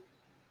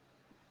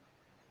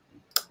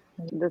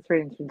 That's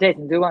very interesting.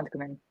 Jason, do you want to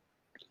come in?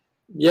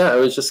 Yeah, I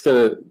was just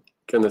gonna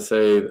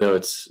say,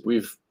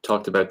 we've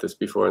talked about this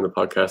before in the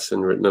podcast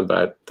and written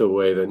about the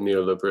way that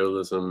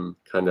neoliberalism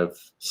kind of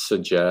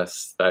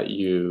suggests that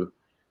you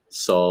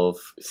solve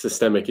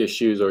systemic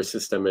issues or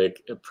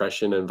systemic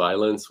oppression and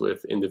violence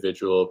with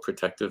individual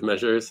protective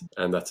measures.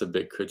 And that's a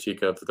big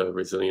critique of the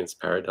resilience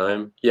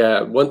paradigm.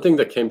 Yeah, one thing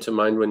that came to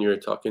mind when you were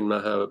talking,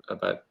 Maha,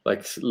 about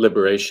like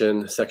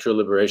liberation, sexual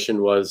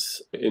liberation,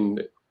 was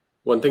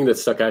one thing that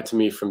stuck out to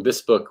me from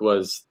this book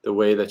was the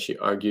way that she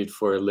argued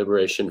for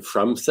liberation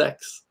from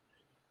sex,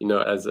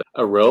 as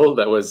a role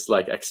that was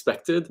like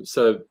expected.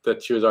 So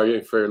that she was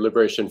arguing for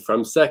liberation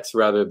from sex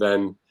rather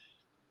than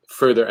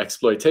further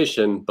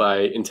exploitation by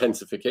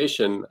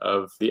intensification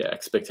of the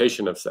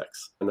expectation of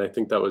sex. And I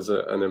think that was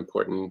an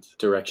important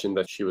direction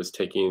that she was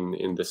taking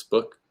in this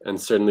book, and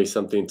certainly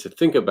something to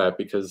think about,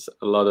 because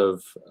a lot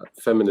of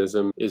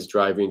feminism is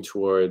driving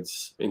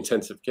towards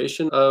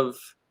intensification of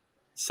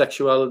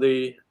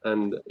sexuality,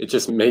 and it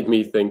just made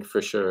me think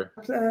for sure.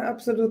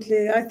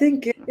 Absolutely. I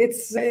think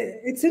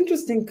it's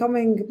interesting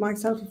coming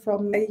myself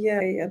from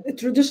a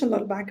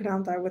traditional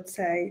background, I would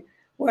say,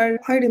 where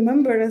I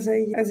remember as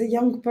a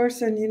young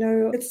person,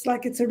 it's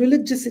like it's a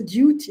religious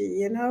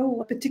duty,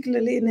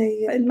 particularly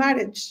in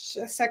marriage.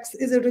 Sex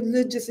is a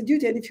religious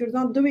duty, and if you're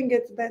not doing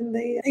it, then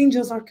the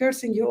angels are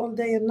cursing you all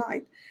day and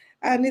night.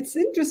 And it's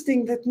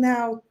interesting that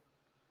now,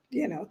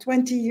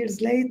 20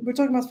 years later, we're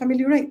talking about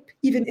family rape,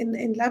 even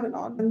in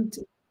Lebanon, and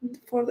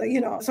for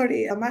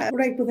the,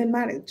 rape within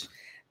marriage.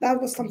 That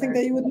was something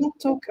that you would not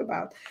talk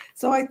about.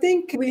 So I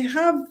think we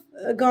have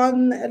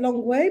gone a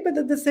long way, but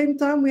at the same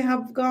time, we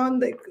have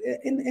gone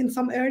in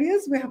some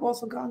areas, we have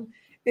also gone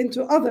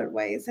into other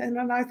ways. And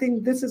I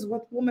think this is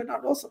what women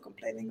are also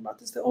complaining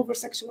about, is the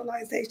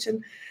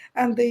over-sexualization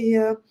and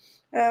the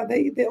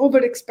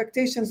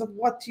over-expectations of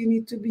what you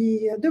need to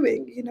be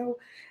doing,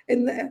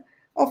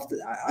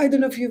 I don't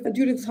know if you've,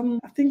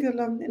 I think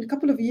a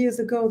couple of years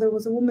ago, there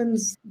was a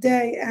Women's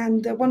Day,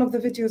 and one of the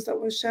videos that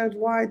was shared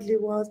widely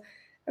was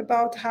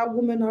about how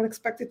women are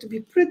expected to be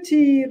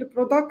pretty,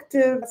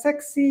 reproductive,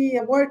 sexy,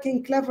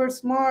 working, clever,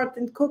 smart,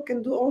 and cook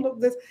and do all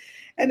of this.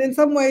 And in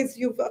some ways,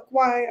 you've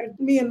acquired,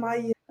 me and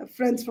my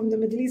friends from the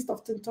Middle East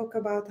often talk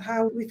about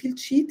how we feel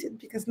cheated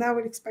because now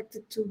we're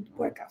expected to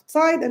work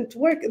outside and to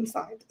work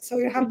inside. So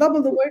you have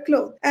double the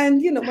workload.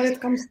 And, when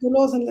it comes to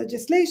laws and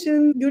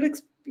legislation,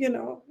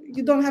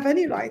 you don't have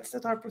any rights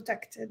that are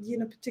protected.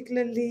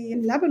 Particularly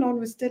in Lebanon,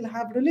 we still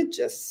have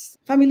religious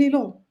family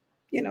law.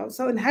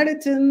 So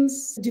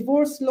inheritance,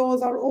 divorce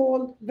laws are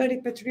all very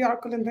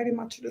patriarchal and very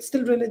much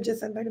still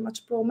religious and very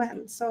much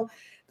pro-men. So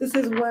this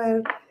is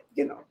where,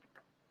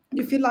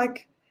 you feel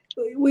like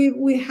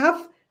we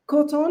have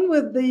caught on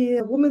with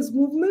the women's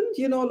movement,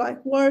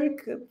 like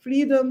work,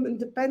 freedom,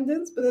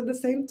 independence, but at the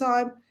same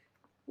time,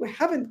 we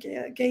haven't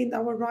gained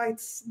our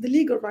rights, the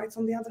legal rights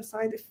on the other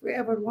side, if we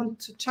ever want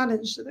to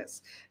challenge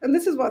this. And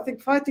this is why I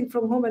think fighting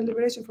from home and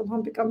liberation from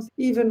home becomes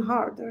even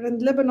harder.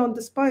 And Lebanon,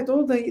 despite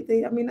all at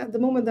the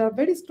moment, there are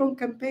very strong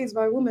campaigns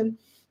by women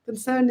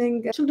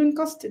concerning children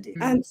custody.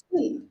 Mm-hmm. And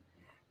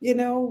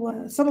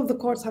still, some of the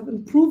courts have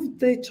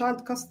improved the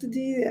child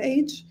custody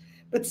age,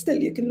 but still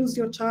you can lose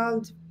your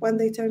child when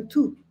they turn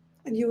 2,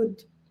 and you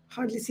would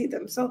hardly see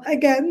them. So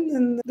again,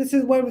 and this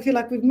is where we feel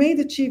like we've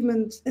made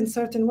achievements in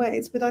certain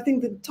ways, but I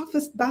think the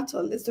toughest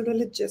battle is the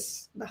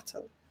religious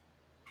battle.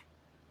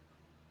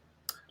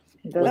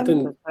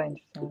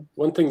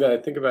 One thing that I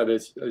think about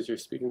is, as you're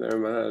speaking there,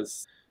 Maha,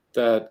 is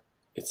that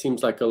it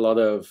seems like a lot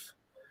of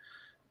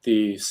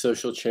the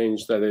social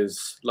change that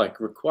is like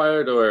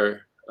required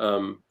or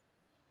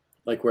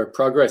like where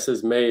progress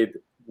is made,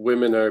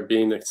 women are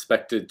being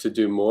expected to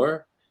do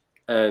more.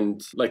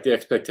 And like the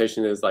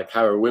expectation is like,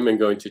 how are women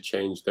going to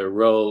change their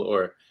role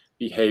or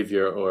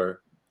behavior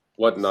or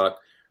whatnot,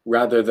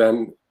 rather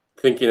than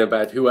thinking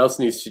about who else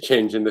needs to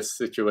change in this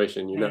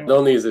situation. Not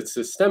only is it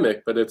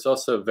systemic, but it's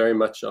also very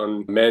much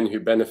on men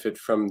who benefit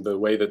from the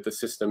way that the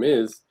system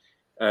is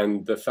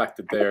and the fact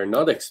that they are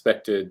not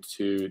expected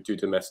to do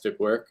domestic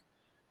work.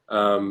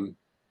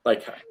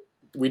 Like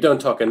we don't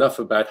talk enough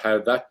about how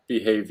that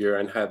behavior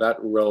and how that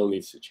role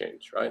needs to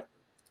change, right?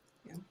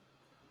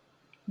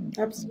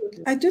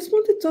 Absolutely. I just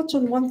want to touch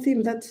on one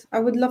theme that I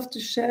would love to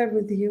share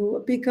with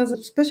you, because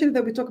especially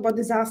that we talk about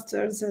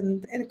disasters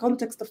and in a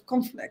context of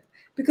conflict,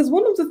 because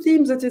one of the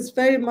themes that is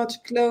very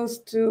much close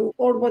to,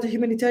 or what a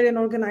humanitarian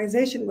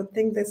organization would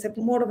think that's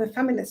more of a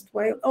feminist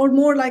way, or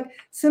more like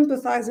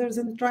sympathizers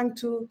in trying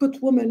to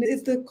put women,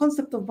 is the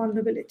concept of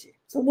vulnerability.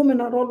 So women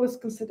are always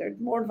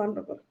considered more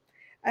vulnerable.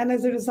 And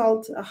as a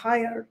result, a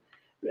higher,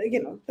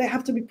 they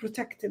have to be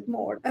protected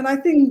more. And I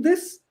think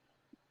this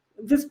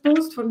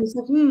post for me is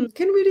like,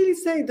 can we really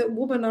say that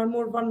women are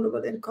more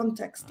vulnerable in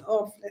context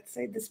of, let's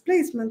say,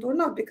 displacement or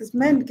not? Because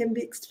men can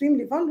be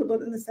extremely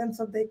vulnerable in the sense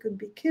of they could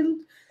be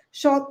killed,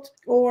 shot,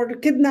 or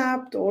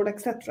kidnapped, or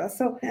etc.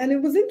 So, and it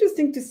was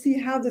interesting to see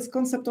how this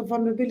concept of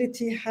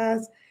vulnerability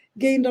has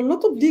gained a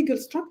lot of legal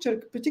structure,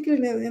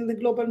 particularly in the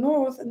global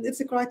north, and it's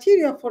a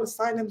criteria for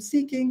asylum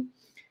seeking,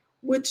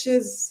 which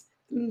is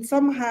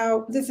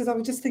somehow, I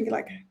was just thinking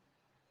like,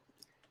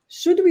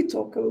 should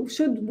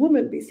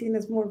women be seen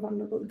as more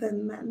vulnerable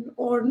than men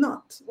or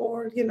not?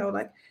 Or,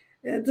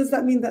 Does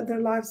that mean that their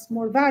lives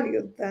more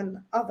valued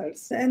than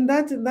others? And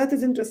that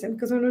is interesting,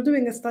 because when we're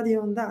doing a study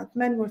on that,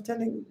 men were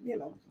telling,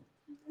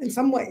 in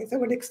some ways they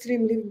were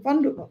extremely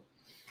vulnerable.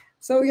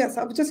 So yes,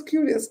 I'm just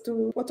curious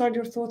to what are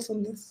your thoughts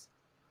on this?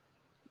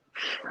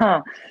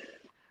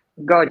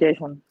 Go,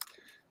 Jason.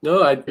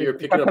 No, you're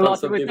picking up on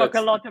something that's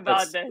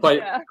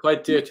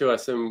quite dear to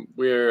us, and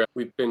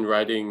we've been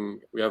writing.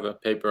 We have a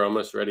paper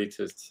almost ready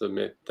to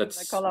submit.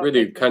 That's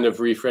really kind of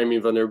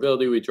reframing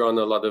vulnerability. We've drawn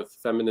a lot of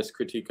feminist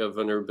critique of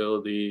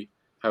vulnerability,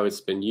 how it's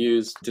been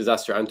used.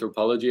 Disaster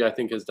anthropology, I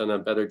think, has done a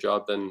better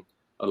job than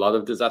a lot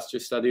of disaster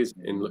studies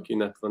in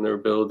looking at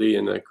vulnerability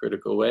in a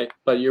critical way.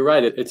 But you're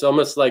right. It's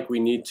almost like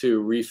we need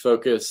to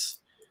refocus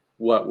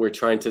what we're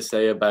trying to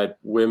say about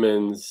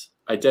women's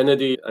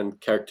identity and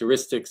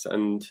characteristics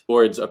and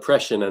towards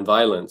oppression and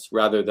violence,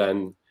 rather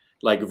than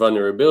like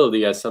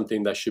vulnerability as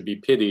something that should be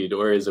pitied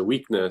or as a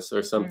weakness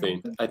or something.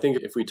 Mm-hmm. I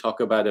think if we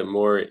talk about it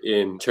more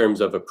in terms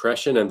of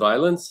oppression and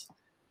violence,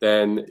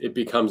 then it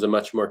becomes a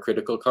much more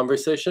critical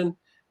conversation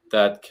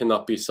that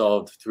cannot be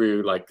solved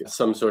through like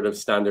some sort of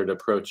standard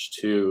approach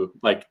to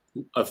like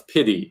of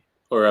pity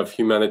or of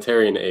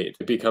humanitarian aid.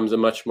 It becomes a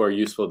much more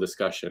useful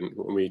discussion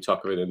when we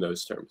talk of it in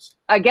those terms.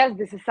 I guess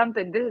this has kind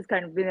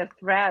of been a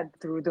thread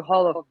through the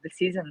whole of the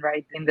season,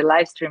 right? In the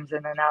live streams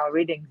and in our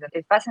readings. And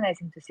it's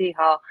fascinating to see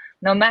how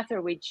no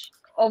matter which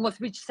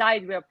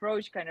side we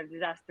approach kind of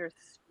disasters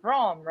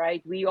from,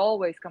 right? We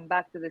always come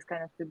back to this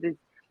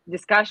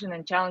discussion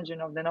and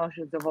challenging of the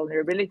notions of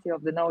vulnerability,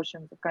 of the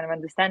notions of kind of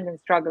understanding,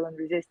 struggle and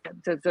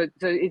resistance. So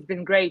it's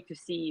been great to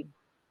see.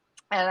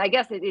 And I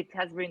guess it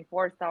has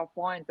reinforced our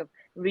point of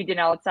reading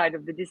outside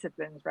of the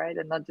disciplines, right?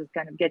 And not just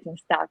kind of getting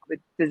stuck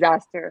with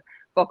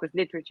disaster-focused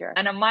literature.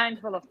 And I'm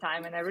mindful of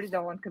time, and I really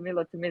don't want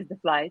Camillo to miss the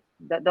flight.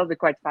 That'll be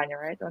quite funny,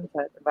 right?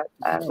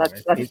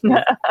 Let's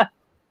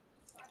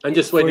I'm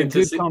just waiting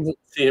to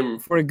see him.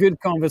 For a good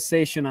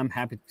conversation, I'm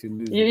happy to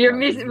lose. You're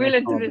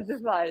willing to miss the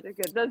flight.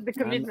 Okay, that's the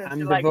commitment.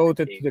 I'm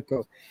devoted to the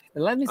code.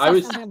 Let me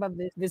say something about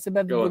this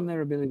about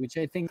vulnerability, which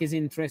I think is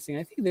interesting.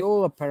 I think the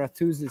whole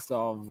apparatus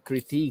of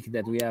critique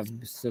that we have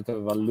sort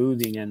of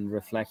alluding and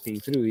reflecting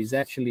through is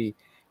actually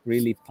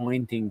really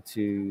pointing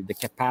to the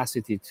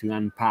capacity to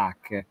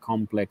unpack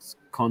complex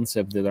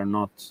concepts that are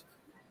not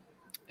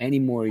any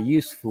more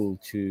useful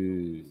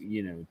to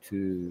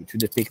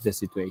depict the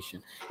situation.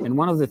 And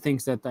one of the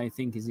things that I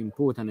think is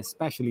important,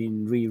 especially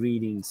in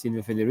rereading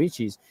Silvia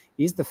Federici's,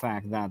 is the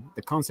fact that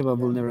the concept of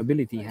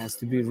vulnerability has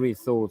to be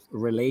rethought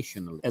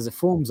relationally as a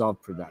forms of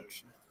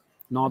production,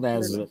 not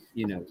as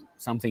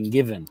something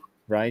given,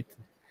 right?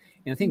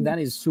 And I think that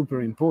is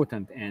super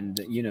important, and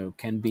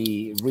can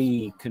be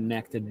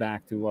reconnected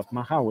back to what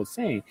Maha was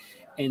saying,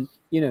 and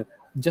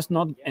just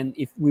not, and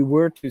if we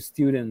were to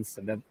students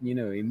that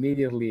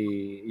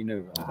immediately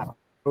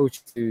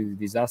approach to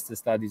disaster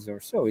studies or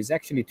so, is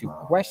actually to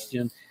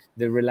question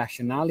the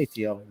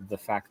relationality of the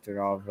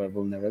factor of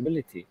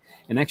vulnerability.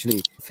 And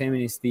actually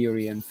feminist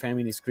theory and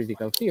feminist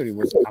critical theory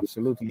was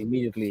absolutely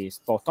immediately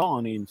spot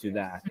on into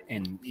that,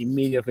 and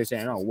immediately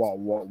saying,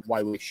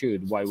 why we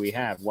should, why we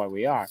have, why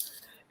we are.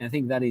 And I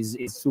think that is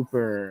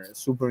super,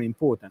 super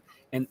important.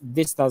 And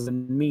this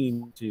doesn't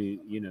mean to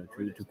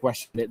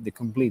question the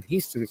complete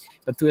history,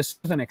 but to a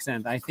certain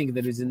extent, I think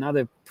there is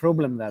another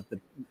problem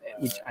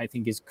which I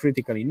think is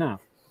critical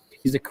enough,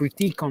 is a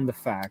critique on the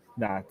fact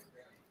that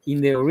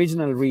in the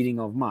original reading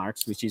of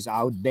Marx, which is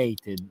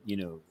outdated,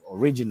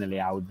 originally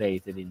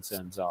outdated in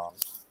terms of,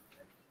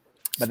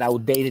 but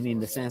outdated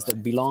in the sense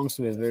that belongs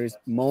to a very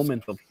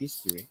moment of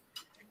history,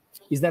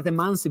 is that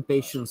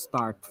emancipation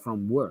starts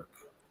from work,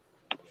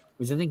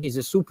 which I think is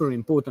a super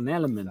important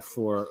element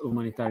for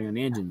humanitarian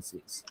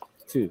agencies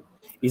too,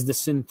 is the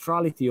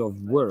centrality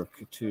of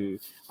work to,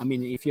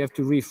 if you have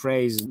to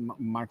rephrase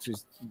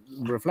Marxist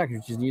reflection,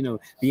 which is,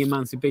 the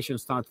emancipation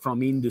starts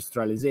from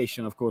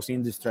industrialization. Of course,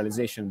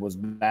 industrialization was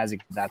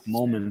basic that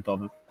moment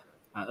of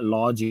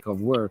logic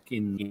of work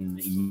in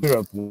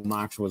Europe where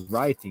Marx was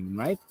writing,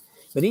 right?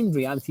 But in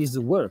reality, it's the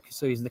work.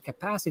 So it's the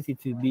capacity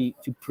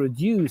to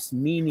produce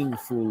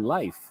meaningful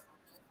life,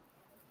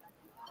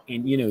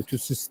 and to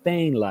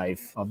sustain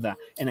life of that.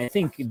 And I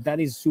think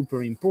that is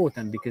super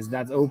important, because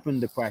that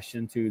opened the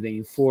question to the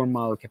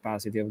informal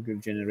capacity of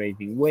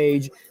generating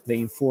wage, the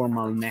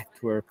informal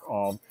network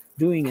of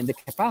doing, and the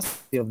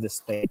capacity of the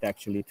state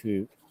actually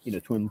to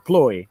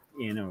employ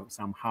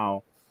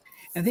somehow.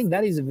 I think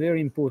that is a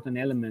very important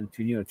element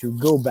to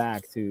go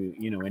back to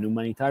an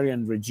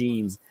humanitarian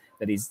regimes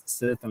that is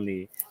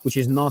certainly, which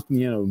is not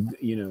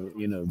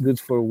good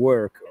for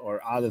work or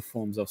other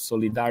forms of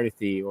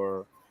solidarity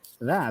or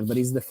that, but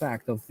it's the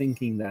fact of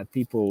thinking that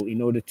people,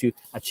 in order to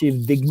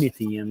achieve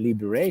dignity and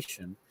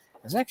liberation,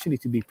 is actually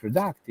to be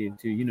productive,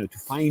 to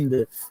find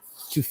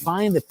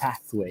the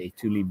pathway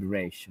to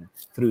liberation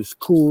through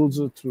schools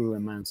or through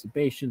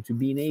emancipation, to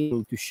being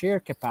able to share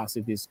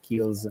capacity,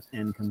 skills,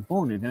 and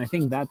components. And I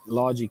think that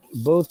logic,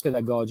 both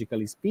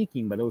pedagogically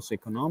speaking, but also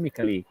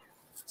economically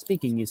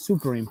speaking, is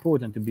super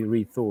important to be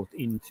rethought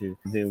into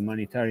the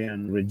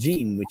humanitarian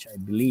regime, which I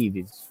believe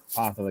is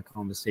part of the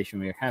conversation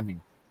we're having.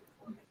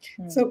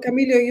 So,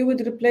 Camillo, you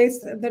would replace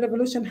the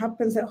revolution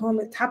happens at home.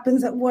 It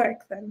happens at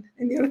work, then,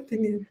 in your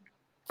opinion?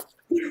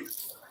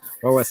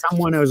 Well,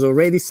 someone has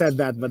already said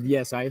that, but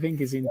yes, I think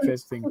it's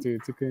interesting to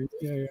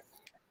yeah.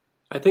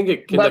 I think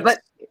it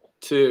connects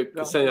to.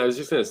 I was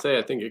just going to say,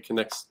 I think it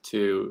connects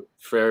to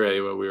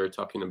Freire, what we were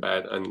talking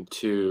about, and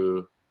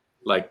to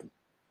like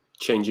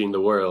changing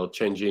the world,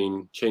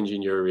 changing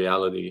your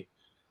reality.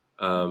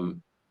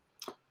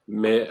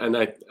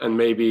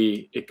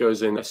 Maybe it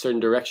goes in a certain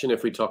direction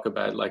if we talk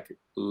about like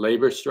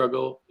labor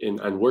struggle and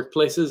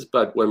workplaces,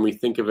 but when we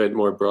think of it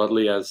more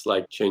broadly as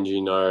like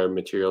changing our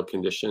material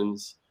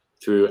conditions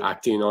through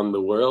acting on the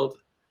world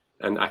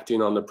and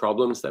acting on the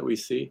problems that we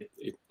see,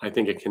 I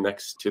think it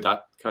connects to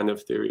that kind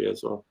of theory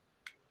as well.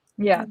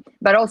 Yeah,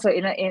 but also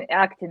in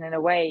acting in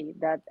a way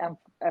that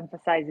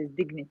emphasizes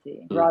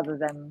dignity rather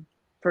than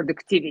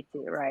productivity,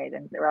 right?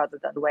 And rather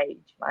than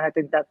wage. And I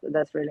think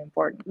that's really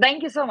important.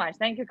 Thank you so much.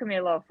 Thank you,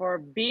 Camillo, for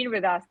being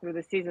with us through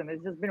the season.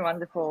 It's just been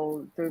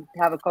wonderful to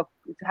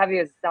have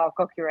you as our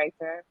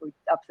co-curator. We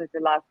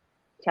absolutely love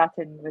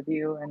chatting with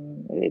you,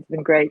 and it's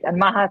been great. And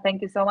Maha,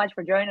 thank you so much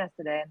for joining us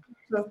today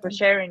and for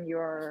sharing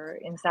your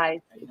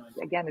insights.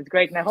 Again, it's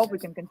great, and I hope we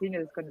can continue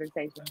this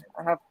conversation.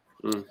 I have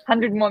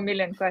 100 more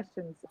million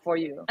questions for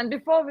you. And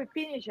before we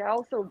finish, I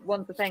also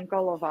want to thank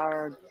all of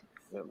our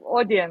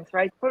audience,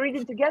 right, for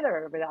reading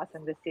together with us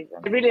in this season.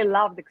 I really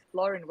loved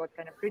exploring what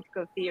kind of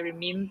critical theory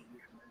means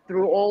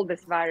through all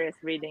these various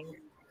readings.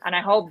 And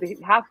I hope they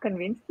have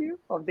convinced you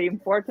of the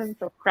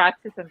importance of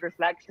practice and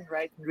reflection,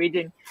 right, in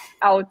reading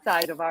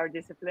outside of our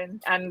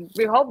discipline. And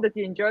we hope that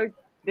you enjoyed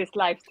this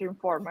live stream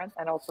format.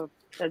 And also,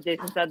 as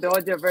Jason said, the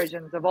audio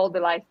versions of all the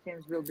live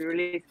streams will be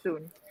released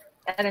soon.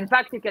 And in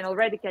fact, you can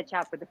already catch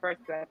up with the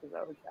first 2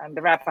 episodes, and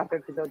the wrap-up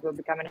episode will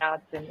be coming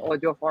out in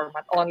audio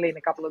format only in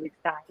a couple of weeks'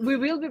 time. We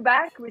will be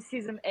back with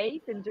season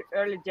 8 in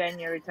early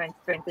January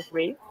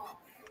 2023.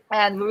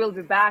 And we will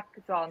be back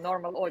to our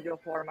normal audio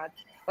format.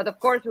 But of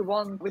course,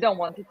 we don't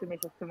want you to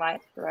miss us too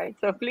much, right?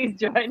 So please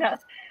join us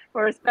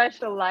for a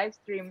special live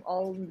stream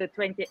on the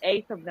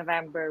 28th of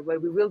November, where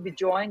we will be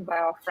joined by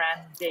our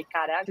friend Jake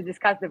Kadak to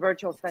discuss the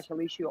virtual special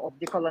issue of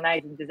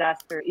Decolonizing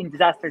Disaster in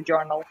Disaster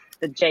Journal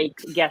that Jake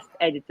guest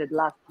edited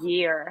last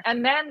year.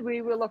 And then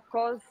we will, of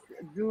course,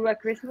 do a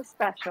Christmas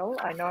special.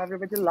 I know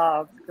everybody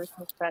loves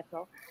Christmas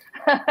special,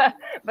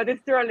 but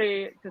it's too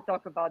early to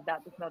talk about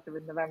that. It's not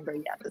even November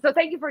yet. So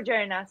thank you for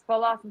joining us.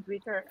 Follow us on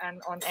Twitter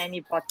and on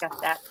any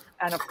podcast app.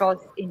 And of course,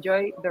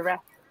 enjoy the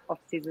rest of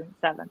season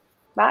 7.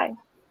 Bye.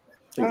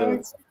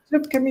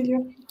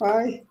 Camillo.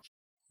 Bye.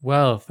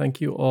 Well, thank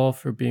you all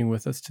for being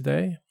with us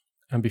today.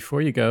 And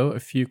before you go, a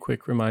few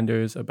quick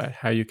reminders about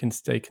how you can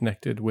stay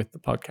connected with the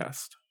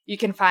podcast. You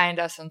can find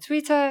us on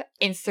Twitter,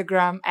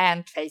 Instagram,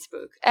 and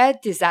Facebook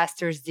at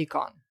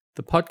DisastersDecon.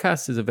 The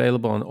podcast is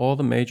available on all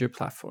the major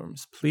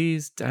platforms.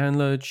 Please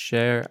download,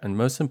 share, and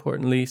most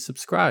importantly,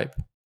 subscribe.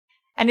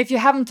 And if you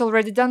haven't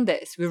already done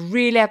this, we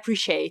really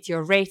appreciate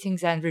your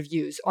ratings and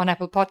reviews on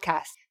Apple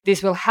Podcasts.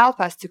 This will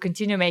help us to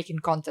continue making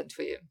content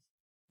for you.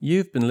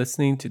 You've been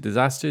listening to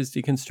Disasters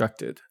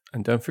Deconstructed.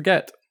 And don't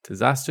forget,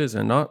 disasters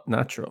are not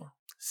natural.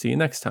 See you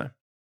next time.